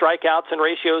and strikeouts and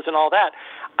ratios and all that.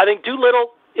 I think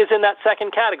Doolittle is in that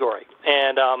second category,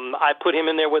 and I put him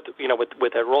in there with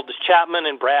Aroldis Chapman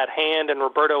and Brad Hand and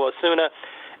Roberto Osuna.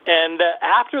 And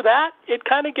after that, it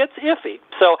kind of gets iffy.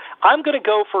 So I'm going to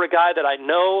go for a guy that I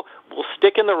know will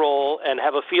stick in the role and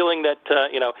have a feeling that,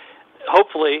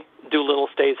 hopefully Doolittle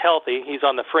stays healthy. He's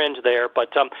on the fringe there. But,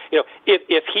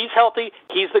 if he's healthy,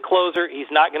 he's the closer. He's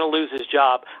not going to lose his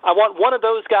job. I want one of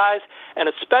those guys, and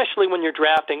especially when you're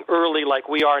drafting early like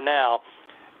we are now,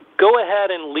 go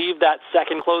ahead and leave that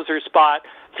second closer spot.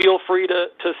 Feel free to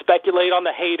speculate on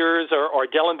the Haters or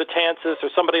Dylan Betances or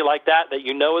somebody like that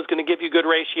you know is going to give you good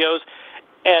ratios.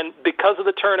 And because of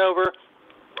the turnover,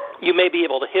 you may be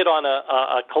able to hit on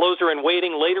a closer in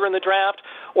waiting later in the draft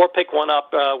or pick one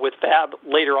up with Fab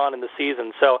later on in the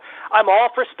season. So I'm all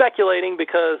for speculating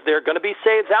because there are going to be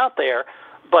saves out there,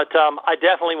 but I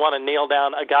definitely want to nail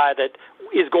down a guy that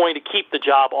is going to keep the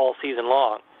job all season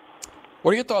long.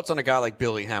 What are your thoughts on a guy like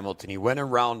Billy Hamilton? He went in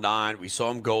round 9. We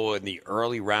saw him go in the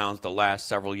early rounds the last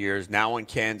several years. Now in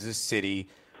Kansas City,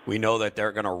 we know that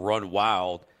they're going to run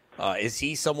wild. Is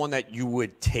he someone that you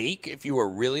would take if you were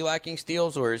really lacking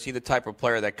steals, or is he the type of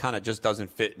player that kind of just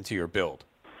doesn't fit into your build?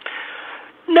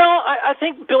 No, I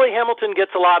think Billy Hamilton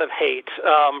gets a lot of hate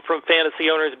from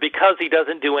fantasy owners because he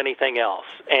doesn't do anything else.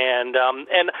 And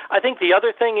I think the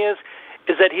other thing is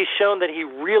that he's shown that he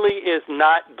really is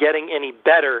not getting any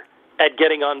better at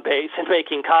getting on base and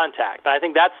making contact. I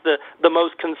think that's the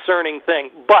most concerning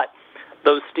thing. But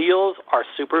those steals are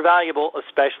super valuable,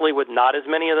 especially with not as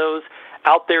many of those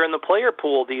out there in the player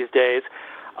pool these days.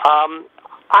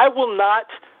 I will not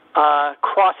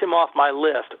cross him off my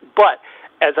list, but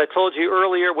as I told you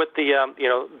earlier with the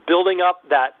building up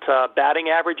that batting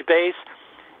average base,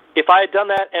 if I had done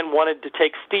that and wanted to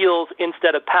take steals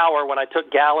instead of power when I took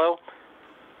Gallo,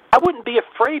 I wouldn't be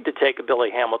afraid to take a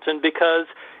Billy Hamilton because,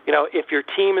 if your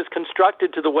team is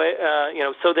constructed to the way,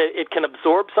 so that it can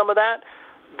absorb some of that,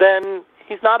 then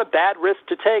he's not a bad risk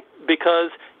to take because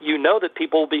you know that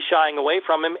people will be shying away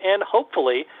from him, and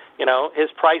hopefully, his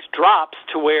price drops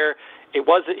to where he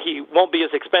won't be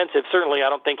as expensive. Certainly, I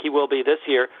don't think he will be this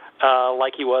year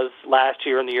like he was last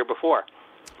year and the year before.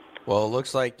 Well, it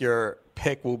looks like your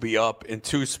pick will be up in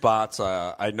 2 spots.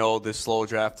 I know this slow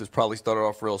draft has probably started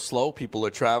off real slow. People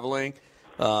are traveling.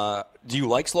 Do you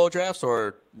like slow drafts,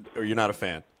 or are you not a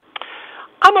fan?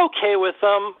 I'm okay with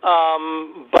them,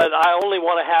 but I only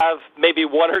want to have maybe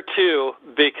 1 or 2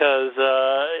 because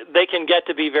they can get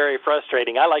to be very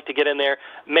frustrating. I like to get in there,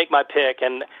 make my pick,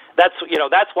 and that's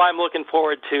why I'm looking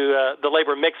forward to the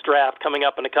labor mixed draft coming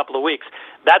up in a couple of weeks.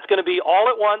 That's going to be all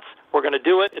at once. We're going to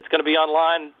do it. It's going to be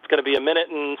online. It's going to be a minute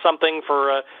and something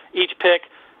for each pick.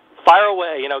 Fire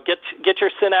away, get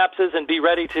your synapses and be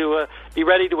ready to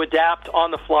adapt on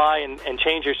the fly and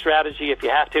change your strategy if you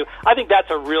have to. I think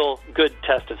that's a real good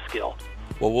test of skill.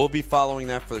 Well, we'll be following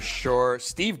that for sure.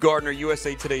 Steve Gardner,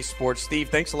 USA Today Sports. Steve,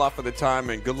 thanks a lot for the time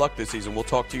and good luck this season. We'll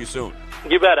talk to you soon.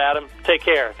 You bet, Adam. Take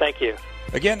care. Thank you.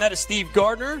 Again, that is Steve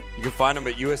Gardner. You can find him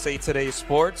at USA Today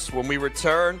Sports. When we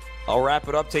return, I'll wrap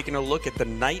it up taking a look at the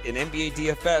night in NBA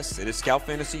DFS. It is Scout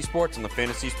Fantasy Sports on the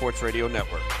Fantasy Sports Radio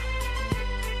Network.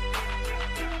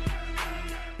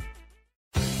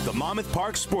 The Monmouth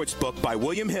Park Sportsbook by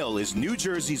William Hill is New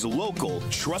Jersey's local,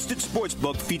 trusted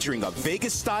sportsbook featuring a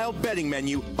Vegas-style betting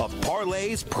menu of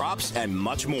parlays, props, and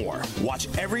much more. Watch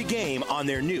every game on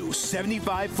their new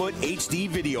 75-foot HD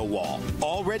video wall.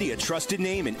 Already a trusted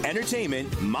name in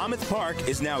entertainment, Monmouth Park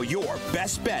is now your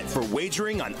best bet for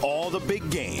wagering on all the big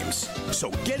games.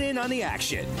 So get in on the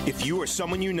action. If you or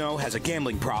someone you know has a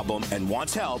gambling problem and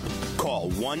wants help, call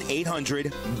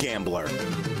 1-800-GAMBLER.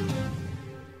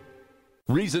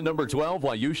 Reason number 12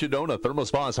 why you should own a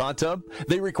ThermoSpa's hot tub?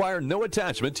 They require no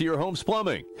attachment to your home's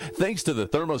plumbing. Thanks to the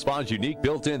ThermoSpa's unique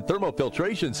built-in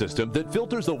thermofiltration system that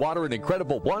filters the water an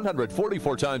incredible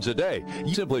 144 times a day,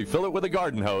 you simply fill it with a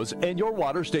garden hose and your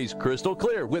water stays crystal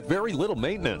clear with very little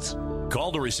maintenance.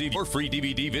 Call to receive your free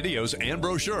DVD videos and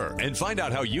brochure and find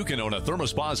out how you can own a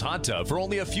ThermoSpa's hot tub for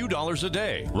only a few dollars a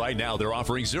day. Right now, they're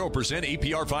offering 0%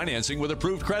 APR financing with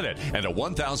approved credit and a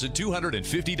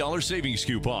 $1,250 savings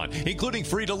coupon, including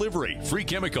free delivery, free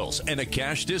chemicals, and a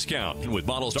cash discount. With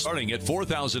models starting at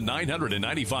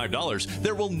 $4,995,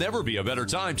 there will never be a better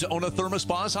time to own a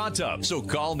ThermoSpa's hot tub. So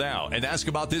call now and ask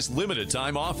about this limited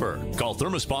time offer. Call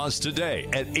ThermoSpa's today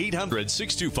at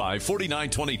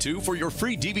 800-625-4922 for your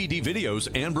free DVD videos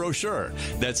and brochure.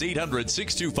 That's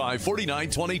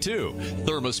 800-625-4922.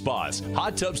 ThermoSpa's,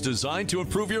 hot tubs designed to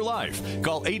improve your life.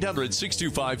 Call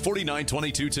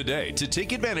 800-625-4922 today to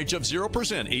take advantage of 0%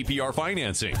 APR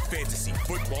financing. Fantasy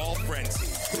Football Frenzy.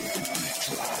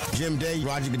 Jim Day,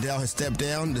 Roger Goodell has stepped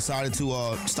down, decided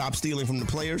to stop stealing from the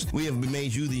players. We have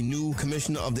made you the new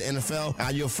commissioner of the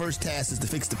NFL. Your first task is to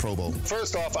fix the Pro Bowl.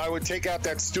 First off, I would take out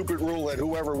that stupid rule that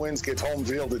whoever wins gets home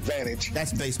field advantage.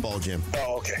 That's baseball, Jim.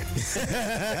 Oh, okay.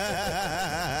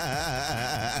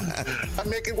 I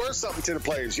make it worth something to the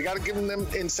players. You got to give them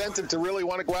incentive to really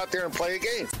want to go out there and play a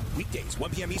game. Weekdays, 1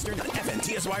 p.m. Eastern on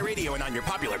FNTSY Radio and on your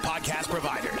popular podcast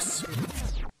providers.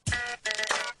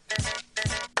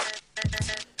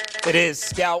 It is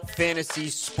Scout Fantasy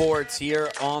Sports here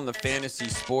on the Fantasy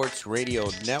Sports Radio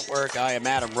Network. I am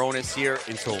Adam Ronis here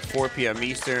until 4 p.m.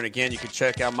 Eastern. Again, you can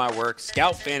check out my work,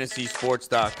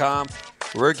 scoutfantasysports.com.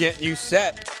 We're getting you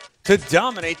set to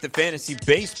dominate the fantasy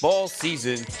baseball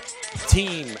season.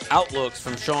 Team outlooks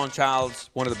from Sean Childs,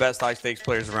 one of the best high-stakes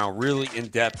players around, really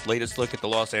in-depth. Latest look at the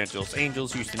Los Angeles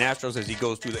Angels, Houston Astros as he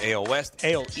goes through the AL West,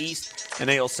 AL East, and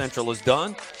AL Central is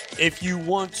done. If you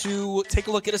want to take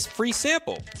a look at a free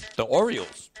sample, the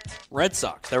Orioles, Red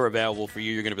Sox, they're available for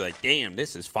you. You're going to be like, damn,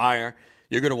 this is fire.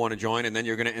 You're going to want to join, and then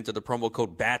you're going to enter the promo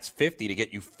code BATS50 to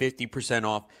get you 50%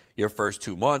 off your first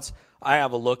 2 months. I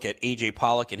have a look at A.J.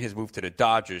 Pollock and his move to the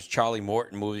Dodgers, Charlie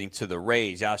Morton moving to the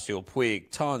Rays, Yasiel Puig,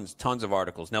 tons of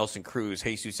articles, Nelson Cruz,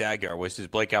 Jesus Aguilar was his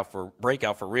breakout for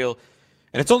real,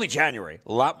 and it's only January,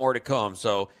 a lot more to come.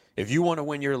 So if you want to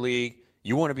win your league,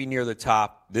 you want to be near the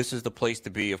top, this is the place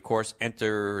to be. Of course,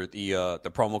 enter the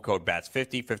promo code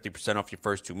BATS50, 50% off your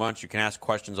first 2 months. You can ask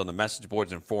questions on the message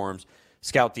boards and forums,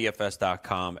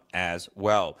 scoutdfs.com as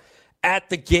well. At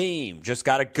the game, just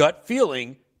got a gut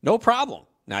feeling, no problem.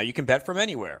 Now you can bet from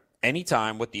anywhere,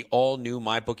 anytime with the all-new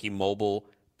MyBookie mobile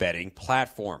betting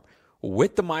platform.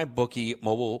 With the MyBookie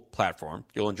mobile platform,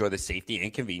 you'll enjoy the safety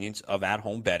and convenience of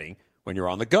at-home betting when you're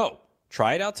on the go.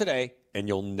 Try it out today, and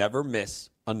you'll never miss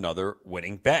another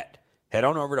winning bet. Head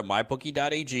on over to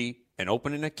mybookie.ag and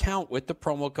open an account with the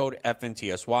promo code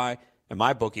FNTSY, and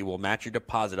MyBookie will match your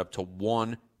deposit up to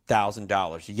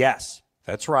 $1,000. Yes,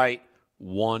 that's right,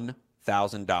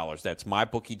 $1,000. That's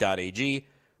mybookie.ag,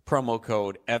 promo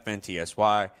code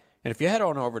FNTSY. And if you head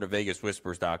on over to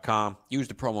vegaswhispers.com, use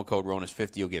the promo code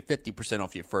RONUS50, you'll get 50%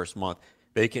 off your first month.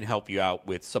 They can help you out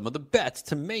with some of the bets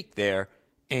to make there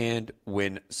and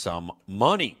win some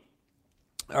money.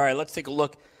 All right, let's take a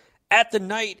look at the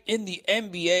night in the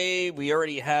NBA. We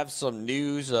already have some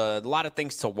news, a lot of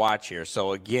things to watch here.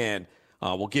 So, again,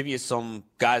 we'll give you some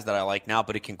guys that I like now,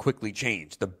 but it can quickly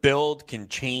change. The build can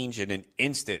change in an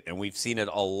instant, and we've seen it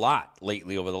a lot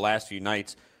lately over the last few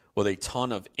nights with a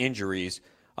ton of injuries.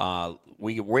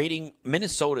 We're rating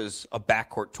Minnesota's a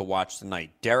backcourt to watch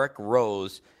tonight. Derrick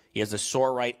Rose, he has a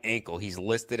sore right ankle. He's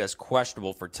listed as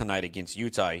questionable for tonight against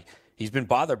Utah. He's been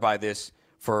bothered by this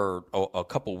for a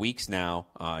couple weeks now.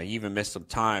 He even missed some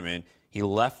time, and he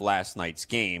left last night's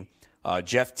game.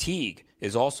 Jeff Teague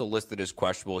is also listed as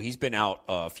questionable. He's been out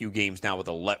a few games now with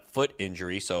a left foot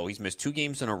injury, so he's missed 2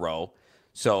 games in a row.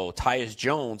 So Tyus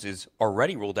Jones is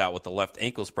already ruled out with the left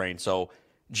ankle sprain. So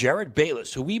Jared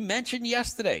Bayless, who we mentioned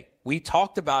yesterday, we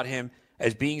talked about him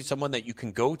as being someone that you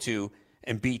can go to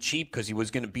and be cheap because he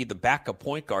was going to be the backup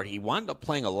point guard. He wound up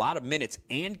playing a lot of minutes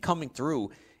and coming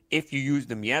through if you used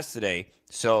him yesterday.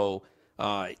 So,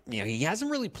 he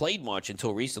hasn't really played much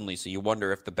until recently, so you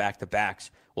wonder if the back-to-backs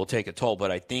will take a toll.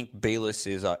 But I think Bayless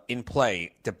is in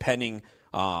play, depending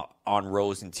on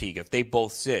Rose and Teague. If they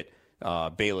both sit,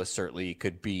 Bayless certainly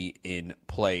could be in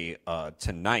play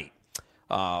tonight.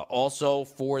 Also,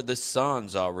 for the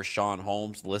Suns, Rashawn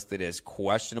Holmes listed as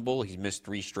questionable. He's missed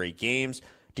 3 straight games.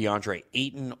 DeAndre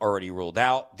Ayton already ruled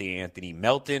out. DeAnthony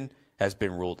Melton has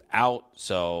been ruled out.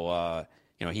 So,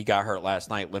 he got hurt last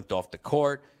night, limped off the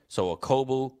court. So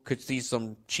Okobo could see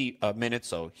some cheap minutes,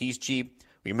 so he's cheap.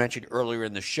 We mentioned earlier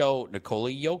in the show,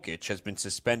 Nikola Jokic has been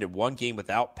suspended 1 game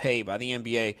without pay by the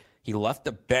NBA. He left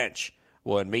the bench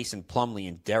when Mason Plumlee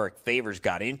and Derek Favors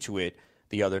got into it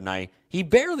the other night. He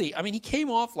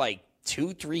came off like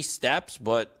 2-3 steps,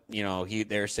 but,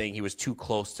 they're saying he was too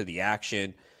close to the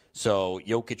action. So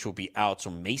Jokic will be out. So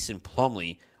Mason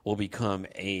Plumlee will become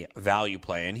a value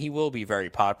play, and he will be very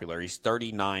popular. He's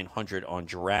 3,900 on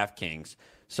DraftKings.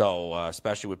 So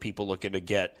especially with people looking to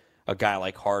get a guy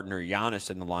like Harden or Giannis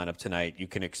in the lineup tonight, you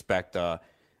can expect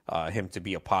him to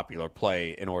be a popular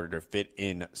play in order to fit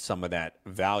in some of that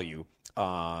value.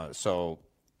 So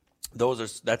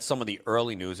that's some of the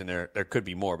early news, and there could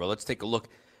be more. But let's take a look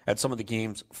at some of the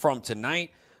games from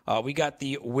tonight. We got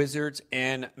the Wizards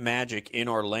and Magic in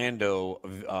Orlando.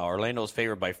 Orlando's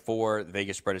favored by 4. The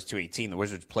Vegas spread is 218. The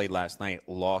Wizards played last night,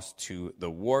 lost to the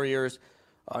Warriors.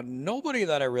 Nobody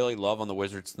that I really love on the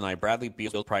Wizards tonight. Bradley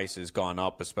Beal's price has gone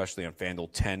up, especially on FanDuel,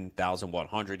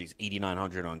 10,100. He's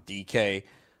 8,900 on DK.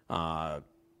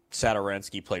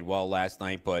 Satoransky played well last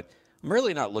night, but I'm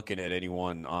really not looking at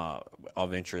anyone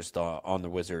of interest on the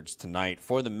Wizards tonight.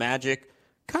 For the Magic,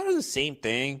 kind of the same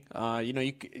thing.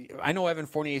 I know Evan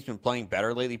Fournier's been playing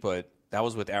better lately, but that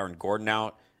was with Aaron Gordon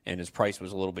out, and his price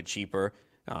was a little bit cheaper.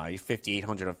 He's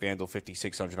 $5,800 on FanDuel,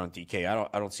 $5,600 on DK.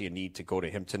 I don't see a need to go to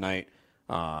him tonight.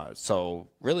 So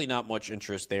really not much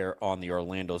interest there on the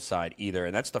Orlando side either.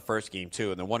 And that's the first game,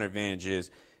 too. And the one advantage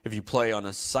is if you play on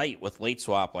a site with late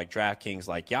swap like DraftKings,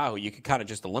 like Yahoo, you can kind of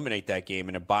just eliminate that game,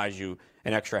 and it buys you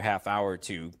an extra half hour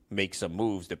to make some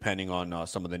moves depending on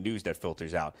some of the news that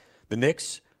filters out. The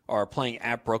Knicks are playing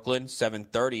at Brooklyn.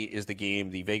 7:30 is the game.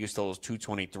 The Vegas total is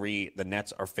 223. The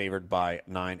Nets are favored by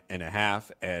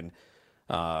 9.5. And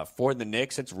for the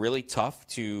Knicks, it's really tough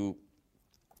to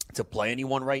play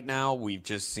anyone right now. We've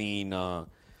just seen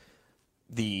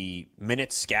the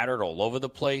minutes scattered all over the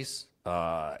place.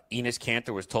 Enes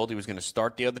Kanter was told he was going to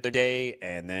start the other day,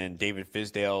 and then David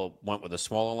Fizdale went with a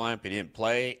smaller lineup. He didn't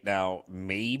play. Now,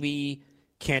 maybe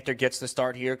Kanter gets the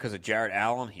start here because of Jared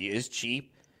Allen. He is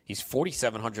cheap. He's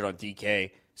 $4,700 on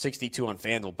DK, $62 on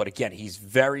FanDuel. But, again, he's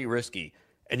very risky,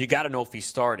 and you got to know if he's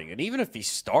starting. And even if he's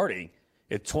starting,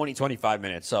 it's 20, 25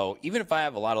 minutes. So even if I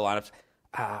have a lot of lineups,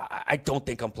 I don't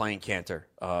think I'm playing Kanter.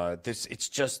 It's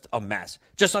just a mess.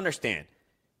 Just understand,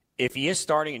 if he is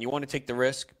starting and you want to take the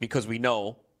risk, because we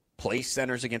know play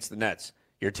centers against the Nets,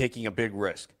 you're taking a big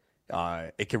risk.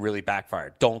 It can really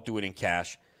backfire. Don't do it in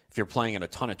cash. If you're playing in a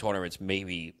ton of tournaments,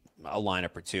 maybe a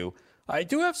lineup or two. I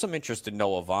do have some interest in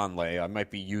Noah Vonleh. I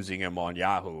might be using him on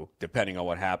Yahoo, depending on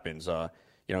what happens.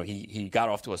 He got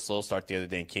off to a slow start the other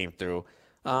day and came through.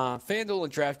 FanDuel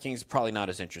and DraftKings probably not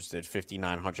as interested.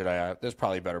 $5,900. There's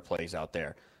probably better plays out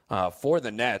there. For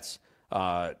the Nets,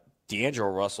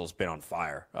 D'Angelo Russell's been on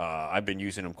fire. I've been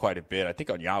using him quite a bit. I think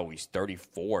on Yahoo he's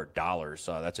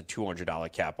 $34. That's a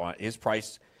 $200 cap on his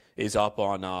price. Is up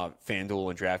on FanDuel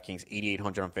and DraftKings.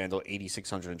 $8,800 on FanDuel,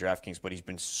 $8,600 on DraftKings. But he's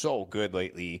been so good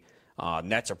lately.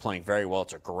 Nets are playing very well.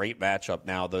 It's a great matchup.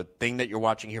 Now, the thing that you're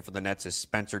watching here for the Nets is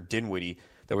Spencer Dinwiddie.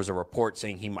 There was a report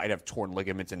saying he might have torn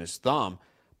ligaments in his thumb,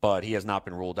 but he has not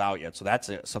been ruled out yet. So that's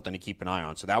something to keep an eye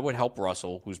on. So that would help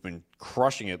Russell, who's been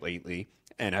crushing it lately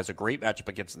and has a great matchup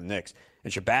against the Knicks.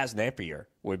 And Shabazz Napier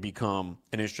would become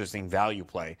an interesting value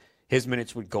play. His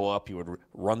minutes would go up. He would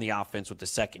run the offense with the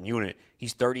second unit.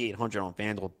 He's $3,800 on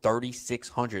FanDuel,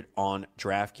 $3,600 on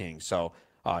DraftKings. So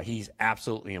he's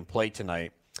absolutely in play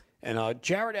tonight. And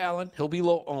Jared Allen, he'll be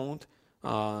low-owned.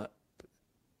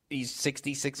 He's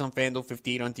 66 on FanDuel,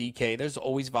 58 on DK. There's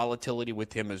always volatility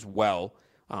with him as well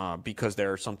because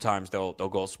sometimes they'll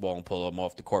go small and pull him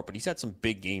off the court. But he's had some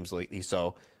big games lately,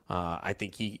 so I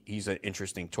think he's an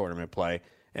interesting tournament play.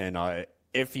 And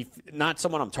if he not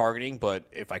someone I'm targeting, but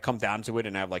if I come down to it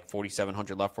and I have like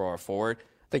 4,700 left for our forward,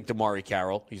 I think Damari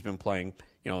Carroll. He's been playing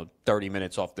 30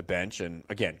 minutes off the bench, and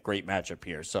again, great matchup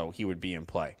here, so he would be in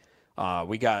play.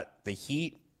 We got the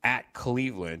Heat at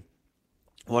Cleveland.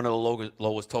 One of the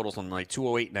lowest totals on the night,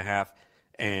 208.5,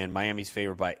 and Miami's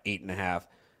favored by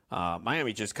 8.5.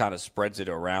 Miami just kind of spreads it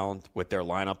around with their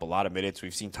lineup, a lot of minutes.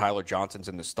 We've seen Tyler Johnson's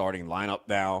in the starting lineup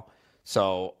now,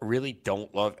 so really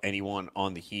don't love anyone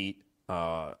on the Heat.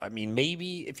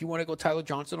 Maybe if you want to go Tyler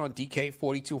Johnson on DK,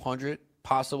 4,200,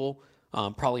 possible.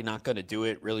 Probably not going to do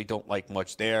it. Really don't like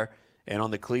much there. And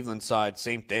on the Cleveland side,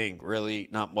 same thing. Really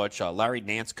not much. Larry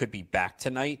Nance could be back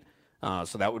tonight.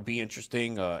 So that would be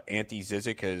interesting. Ante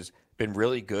Zizic has been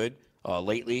really good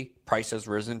lately. Price has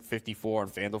risen, 54 on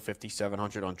FanDuel,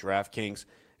 5,700 on DraftKings,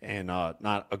 and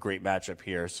not a great matchup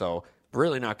here. So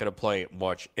really not going to play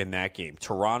much in that game.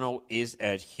 Toronto is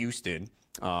at Houston,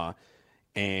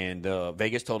 and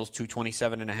Vegas totals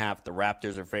 227.5. The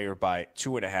Raptors are favored by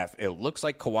 2.5. It looks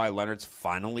like Kawhi Leonard's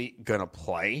finally going to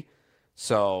play.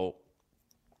 So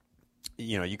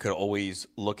you could always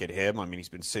look at him. I mean, he's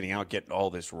been sitting out, getting all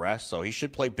this rest. So he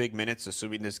should play big minutes,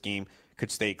 assuming this game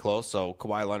could stay close. So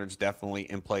Kawhi Leonard's definitely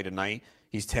in play tonight.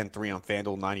 He's 10-3 on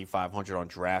FanDuel, 9,500 on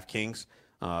DraftKings,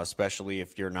 especially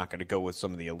if you're not going to go with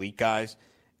some of the elite guys.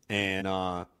 And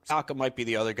Saka might be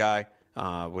the other guy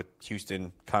with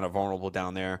Houston kind of vulnerable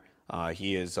down there.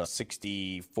 He is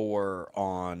 64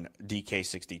 on DK,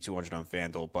 6,200 on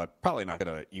FanDuel, but probably not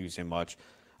going to use him much.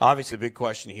 Obviously, the big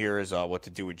question here is what to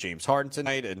do with James Harden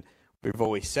tonight. And we've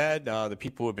always said the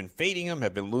people who have been fading him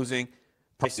have been losing.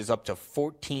 Price is up to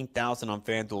 $14,000 on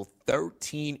FanDuel,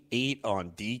 $13,800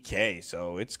 on DK.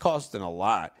 So it's costing a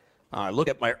lot. Look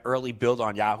at my early build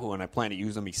on Yahoo, and I plan to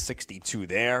use him. He's 62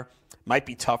 there. Might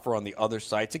be tougher on the other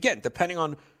sites. Again, depending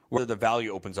on whether the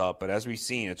value opens up. But as we've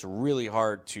seen, it's really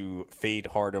hard to fade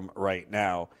Harden right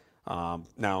now.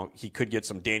 Now, he could get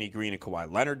some Danny Green and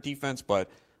Kawhi Leonard defense, but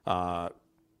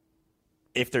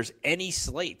if there's any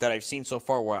slate that I've seen so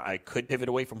far where I could pivot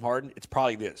away from Harden, it's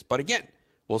probably this. But again,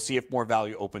 we'll see if more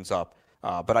value opens up.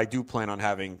 But I do plan on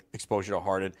having exposure to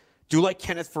Harden. Do like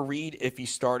Kenneth Faried if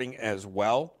he's starting as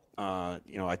well.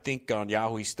 I think on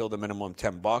Yahoo he's still the minimum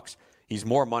 $10. He's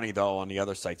more money, though, on the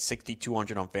other side.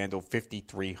 $6,200 on FanDuel,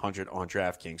 $5,300 on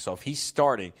DraftKings. So if he's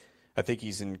starting, I think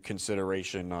he's in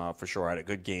consideration for sure. I had a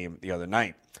good game the other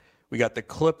night. We got the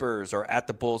Clippers are at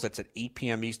the Bulls. That's at 8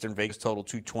 p.m. Eastern. Vegas total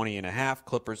 220.5.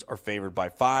 Clippers are favored by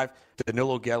 5.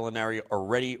 Danilo Gallinari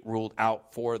already ruled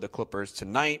out for the Clippers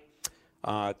tonight.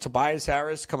 Tobias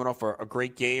Harris coming off a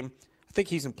great game. I think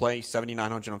he's in play.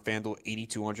 7,900 on FanDuel,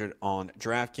 8,200 on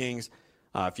DraftKings.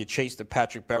 If you chased the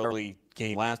Patrick Beverley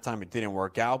game last time, it didn't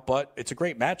work out, but it's a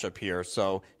great matchup here,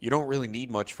 so you don't really need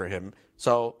much for him.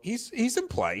 So he's in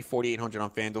play. 4,800 on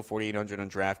FanDuel, 4,800 on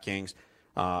DraftKings.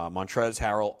 Montrezl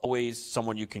Harrell, always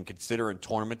someone you can consider in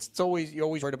tournaments. You're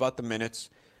always worried about the minutes,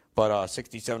 but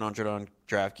 6,700 on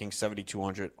DraftKings,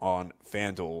 7,200 on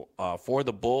FanDuel. For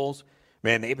the Bulls,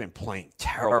 man, they've been playing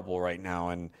terrible right now,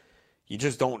 and you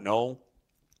just don't know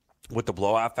with the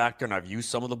blowout factor, and I've used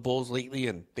some of the Bulls lately,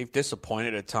 and they've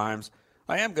disappointed at times.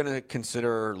 I am going to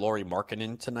consider Lauri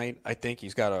Markkanen tonight. I think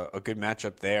he's got a good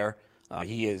matchup there.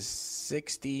 He is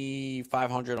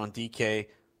 6,500 on DK,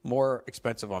 more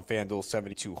expensive on FanDuel,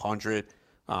 7,200.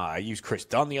 I used Chris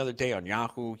Dunn the other day on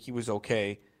Yahoo. He was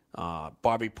okay.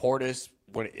 Bobby Portis,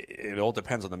 it all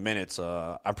depends on the minutes.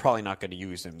 I'm probably not going to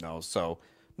use him, though, so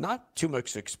not too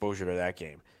much exposure to that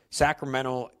game.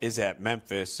 Sacramento is at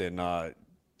Memphis, and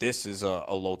this is a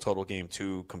low total game,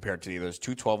 too, compared to the others.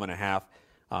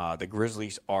 212.5. The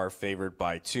Grizzlies are favored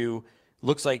by 2.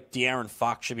 Looks like De'Aaron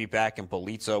Fox should be back in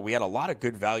Bjelica. We had a lot of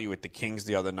good value with the Kings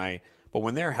the other night, but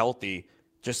when they're healthy,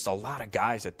 just a lot of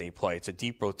guys that they play. It's a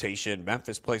deep rotation.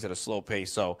 Memphis plays at a slow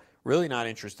pace, so really not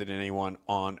interested in anyone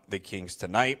on the Kings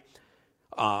tonight.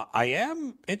 I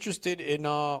am interested in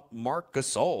Marc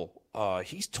Gasol.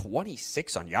 He's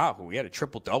 26 on Yahoo. He had a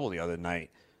triple-double the other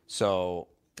night. So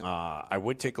I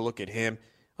would take a look at him.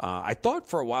 I thought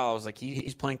for a while, I was like,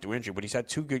 he's playing through injury, but he's had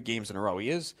 2 good games in a row. He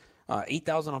is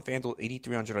 8,000 on FanDuel,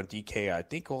 8,300 on DK. I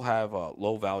think he'll have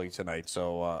low value tonight.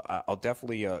 So I'll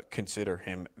definitely consider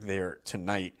him there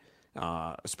tonight,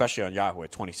 especially on Yahoo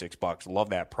at $26. Love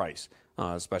that price,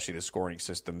 especially the scoring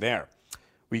system there.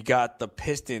 We got the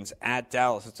Pistons at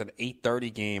Dallas. It's an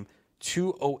 8:30 game.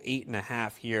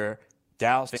 208.5 here.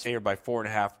 Dallas favored by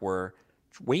 4.5. We're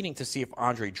waiting to see if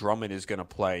Andre Drummond is going to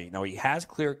play. Now, he has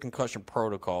cleared concussion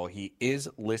protocol. He is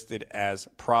listed as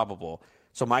probable.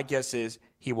 So my guess is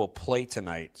he will play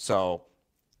tonight. So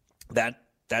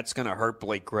that's going to hurt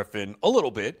Blake Griffin a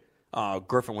little bit.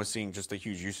 Griffin was seeing just a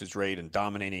huge usage rate and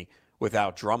dominating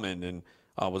without Drummond, and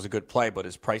was a good play, but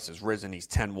his price has risen. He's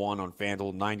 10-1 on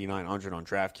FanDuel, 9,900 on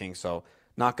DraftKings, so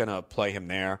not going to play him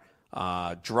there.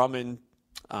 Drummond,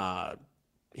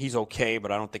 he's okay,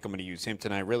 but I don't think I'm going to use him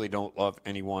tonight. Really don't love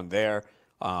anyone there.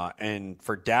 And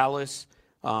for Dallas,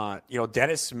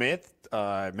 Dennis Smith,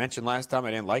 I mentioned last time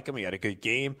I didn't like him. He had a good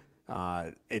game.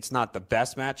 It's not the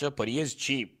best matchup, but he is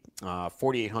cheap,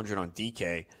 4,800 on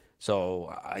DK.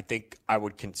 So I think I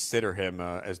would consider him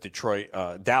as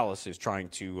Dallas is trying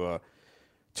to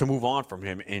move on from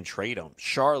him and trade him.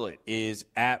 Charlotte is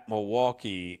at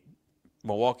Milwaukee.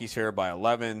 Milwaukee's favored by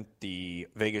 11. The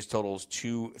Vegas total is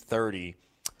 230.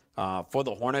 For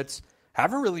the Hornets,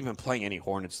 haven't really been playing any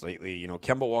Hornets lately.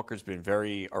 Kemba Walker's been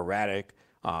very erratic.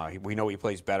 We know he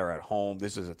plays better at home.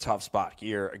 This is a tough spot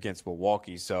here against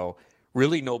Milwaukee. So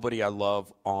really nobody I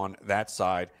love on that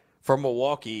side. For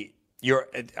Milwaukee,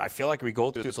 I feel like we go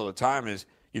through this all the time, is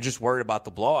you're just worried about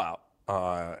the blowout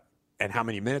and how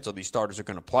many minutes of these starters are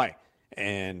going to play.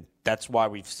 And that's why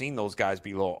we've seen those guys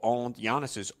be low owned.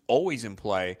 Giannis is always in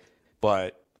play,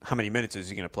 but how many minutes is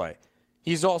he going to play?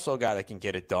 He's also a guy that can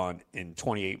get it done in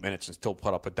 28 minutes and still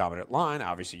put up a dominant line.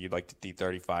 Obviously, you'd like to see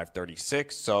 35,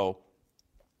 36. So,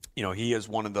 he is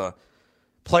one of the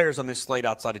players on this slate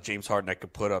outside of James Harden that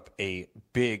could put up a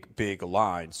big, big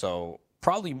line. So,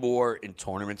 probably more in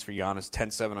tournaments for Giannis.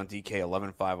 10-7 on DK,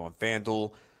 11-5 on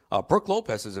FanDuel. Brook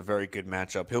Lopez is a very good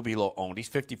matchup. He'll be low owned. He's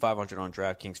 5,500 on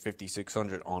DraftKings,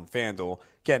 5,600 on FanDuel.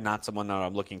 Again, not someone that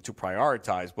I'm looking to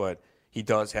prioritize, but he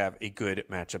does have a good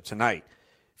matchup tonight.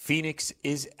 Phoenix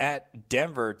is at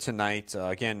Denver tonight.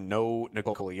 Again, no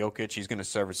Nikola Jokic. He's going to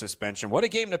serve a suspension. What a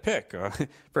game to pick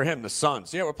for him, the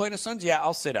Suns. Yeah, we're playing the Suns? Yeah,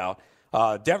 I'll sit out.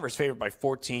 Denver's favored by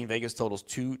 14. Vegas totals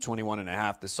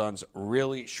 221.5. The Suns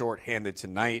really short-handed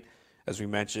tonight, as we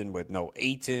mentioned, with no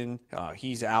Ayton.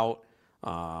 He's out.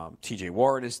 TJ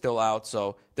Warren is still out.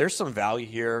 So there's some value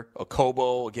here.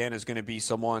 Okobo, again, is going to be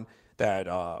someone that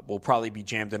will probably be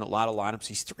jammed in a lot of lineups.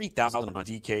 He's 3,000 on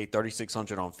DK,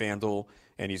 3,600 on FanDuel,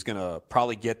 and he's going to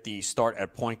probably get the start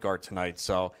at point guard tonight.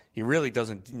 So he really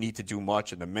doesn't need to do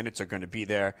much, and the minutes are going to be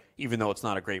there, even though it's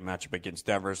not a great matchup against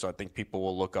Denver. So I think people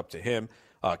will look up to him.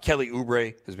 Kelly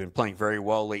Oubre has been playing very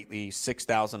well lately,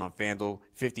 6,000 on FanDuel,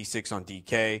 56 on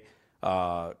DK.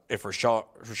 If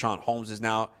Rashawn Holmes is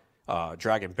now,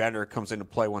 Dragon Bender comes into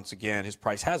play once again. His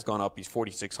price has gone up. He's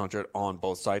 4,600 on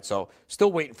both sides. So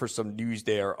still waiting for some news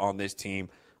there on this team.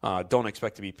 Don't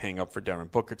expect to be paying up for Devin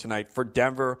Booker tonight. For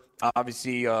Denver,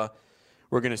 obviously,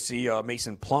 we're going to see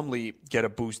Mason Plumlee get a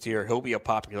boost here. He'll be a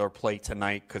popular play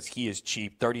tonight because he is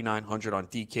cheap. 3,900 on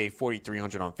DK,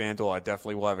 4,300 on FanDuel. I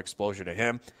definitely will have exposure to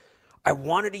him. I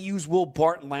wanted to use Will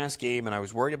Barton last game, and I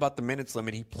was worried about the minutes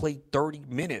limit. He played 30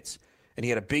 minutes, and he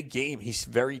had a big game. He's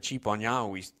very cheap on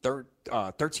Yahoo. He's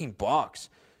 $13.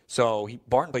 So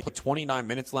Barton played 29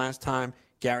 minutes last time.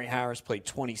 Gary Harris played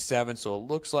 27, so it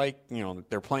looks like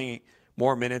they're playing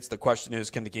more minutes. The question is,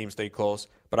 can the game stay close?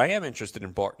 But I am interested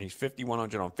in Barton. He's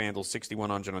 5,100 on FanDuel,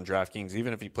 6,100 on DraftKings.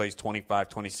 Even if he plays 25,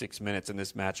 26 minutes in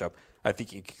this matchup, I think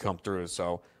he can come through.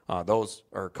 So those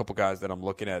are a couple guys that I'm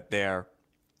looking at there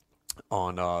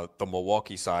on the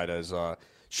Milwaukee side. As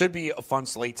should be a fun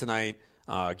slate tonight.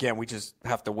 Again, we just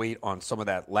have to wait on some of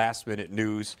that last-minute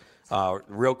news.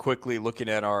 Real quickly, looking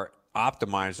at our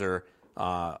optimizer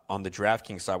on the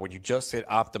DraftKings side, when you just hit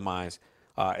optimize,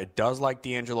 it does like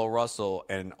D'Angelo Russell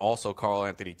and also Karl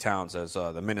Anthony Towns, as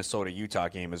the Minnesota-Utah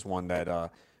game is one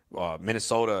that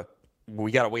Minnesota,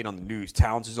 we got to wait on the news.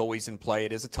 Towns is always in play.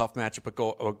 It is a tough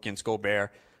matchup against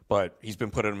Gobert, but he's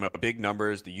been putting up big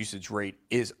numbers. The usage rate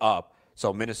is up.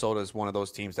 So Minnesota is one of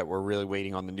those teams that we're really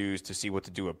waiting on the news to see what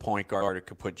to do at point guard. It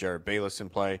could put Jared Bayless in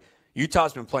play.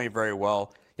 Utah's been playing very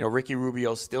well. Ricky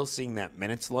Rubio's still seeing that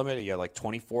minutes limit. He had like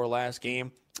 24 last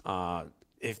game.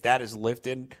 If that is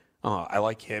lifted, I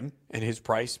like him and his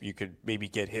price. You could maybe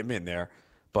get him in there.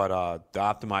 But the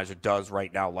optimizer does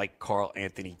right now like Karl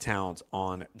Anthony Towns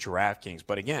on DraftKings.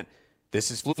 But again, this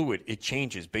is fluid. It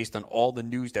changes based on all the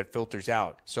news that filters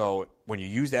out. So when you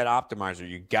use that optimizer,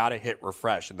 you got to hit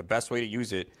refresh. And the best way to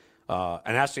use it,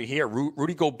 and actually here,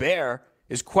 Rudy Gobert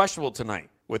is questionable tonight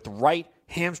with right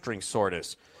hamstring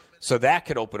soreness. So that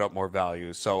could open up more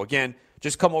value. So again,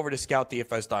 just come over to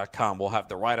scoutdfs.com. We'll have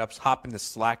the write-ups. Hop in the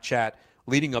Slack chat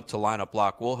leading up to lineup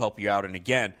block. We'll help you out. And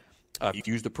again, if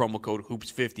you use the promo code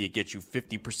HOOPS50, it gets you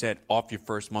 50% off your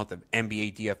first month of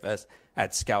NBA DFS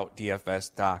at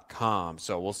scoutdfs.com.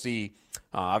 So we'll see.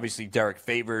 Obviously, Derek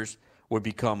Favors would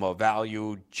become a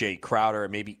value, Jay Crowder,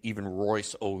 and maybe even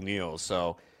Royce O'Neal.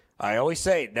 So I always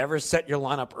say, never set your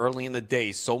lineup early in the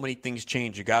day. So many things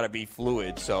change. You got to be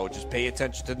fluid. So just pay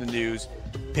attention to the news.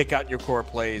 Pick out your core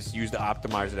plays. Use the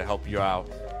optimizer to help you out.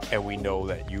 And we know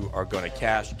that you are going to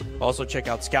cash. Also, check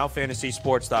out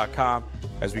scoutfantasysports.com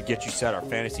as we get you set. Our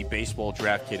fantasy baseball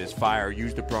draft kit is fire.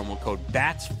 Use the promo code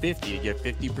BATS50 to get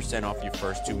 50% off your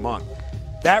first 2 months.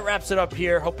 That wraps it up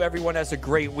here. Hope everyone has a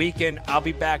great weekend. I'll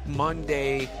be back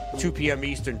Monday, 2 p.m.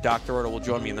 Eastern. Dr. Otto will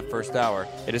join me in the first hour.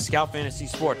 It is Scout Fantasy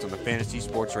Sports on the Fantasy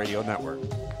Sports Radio Network.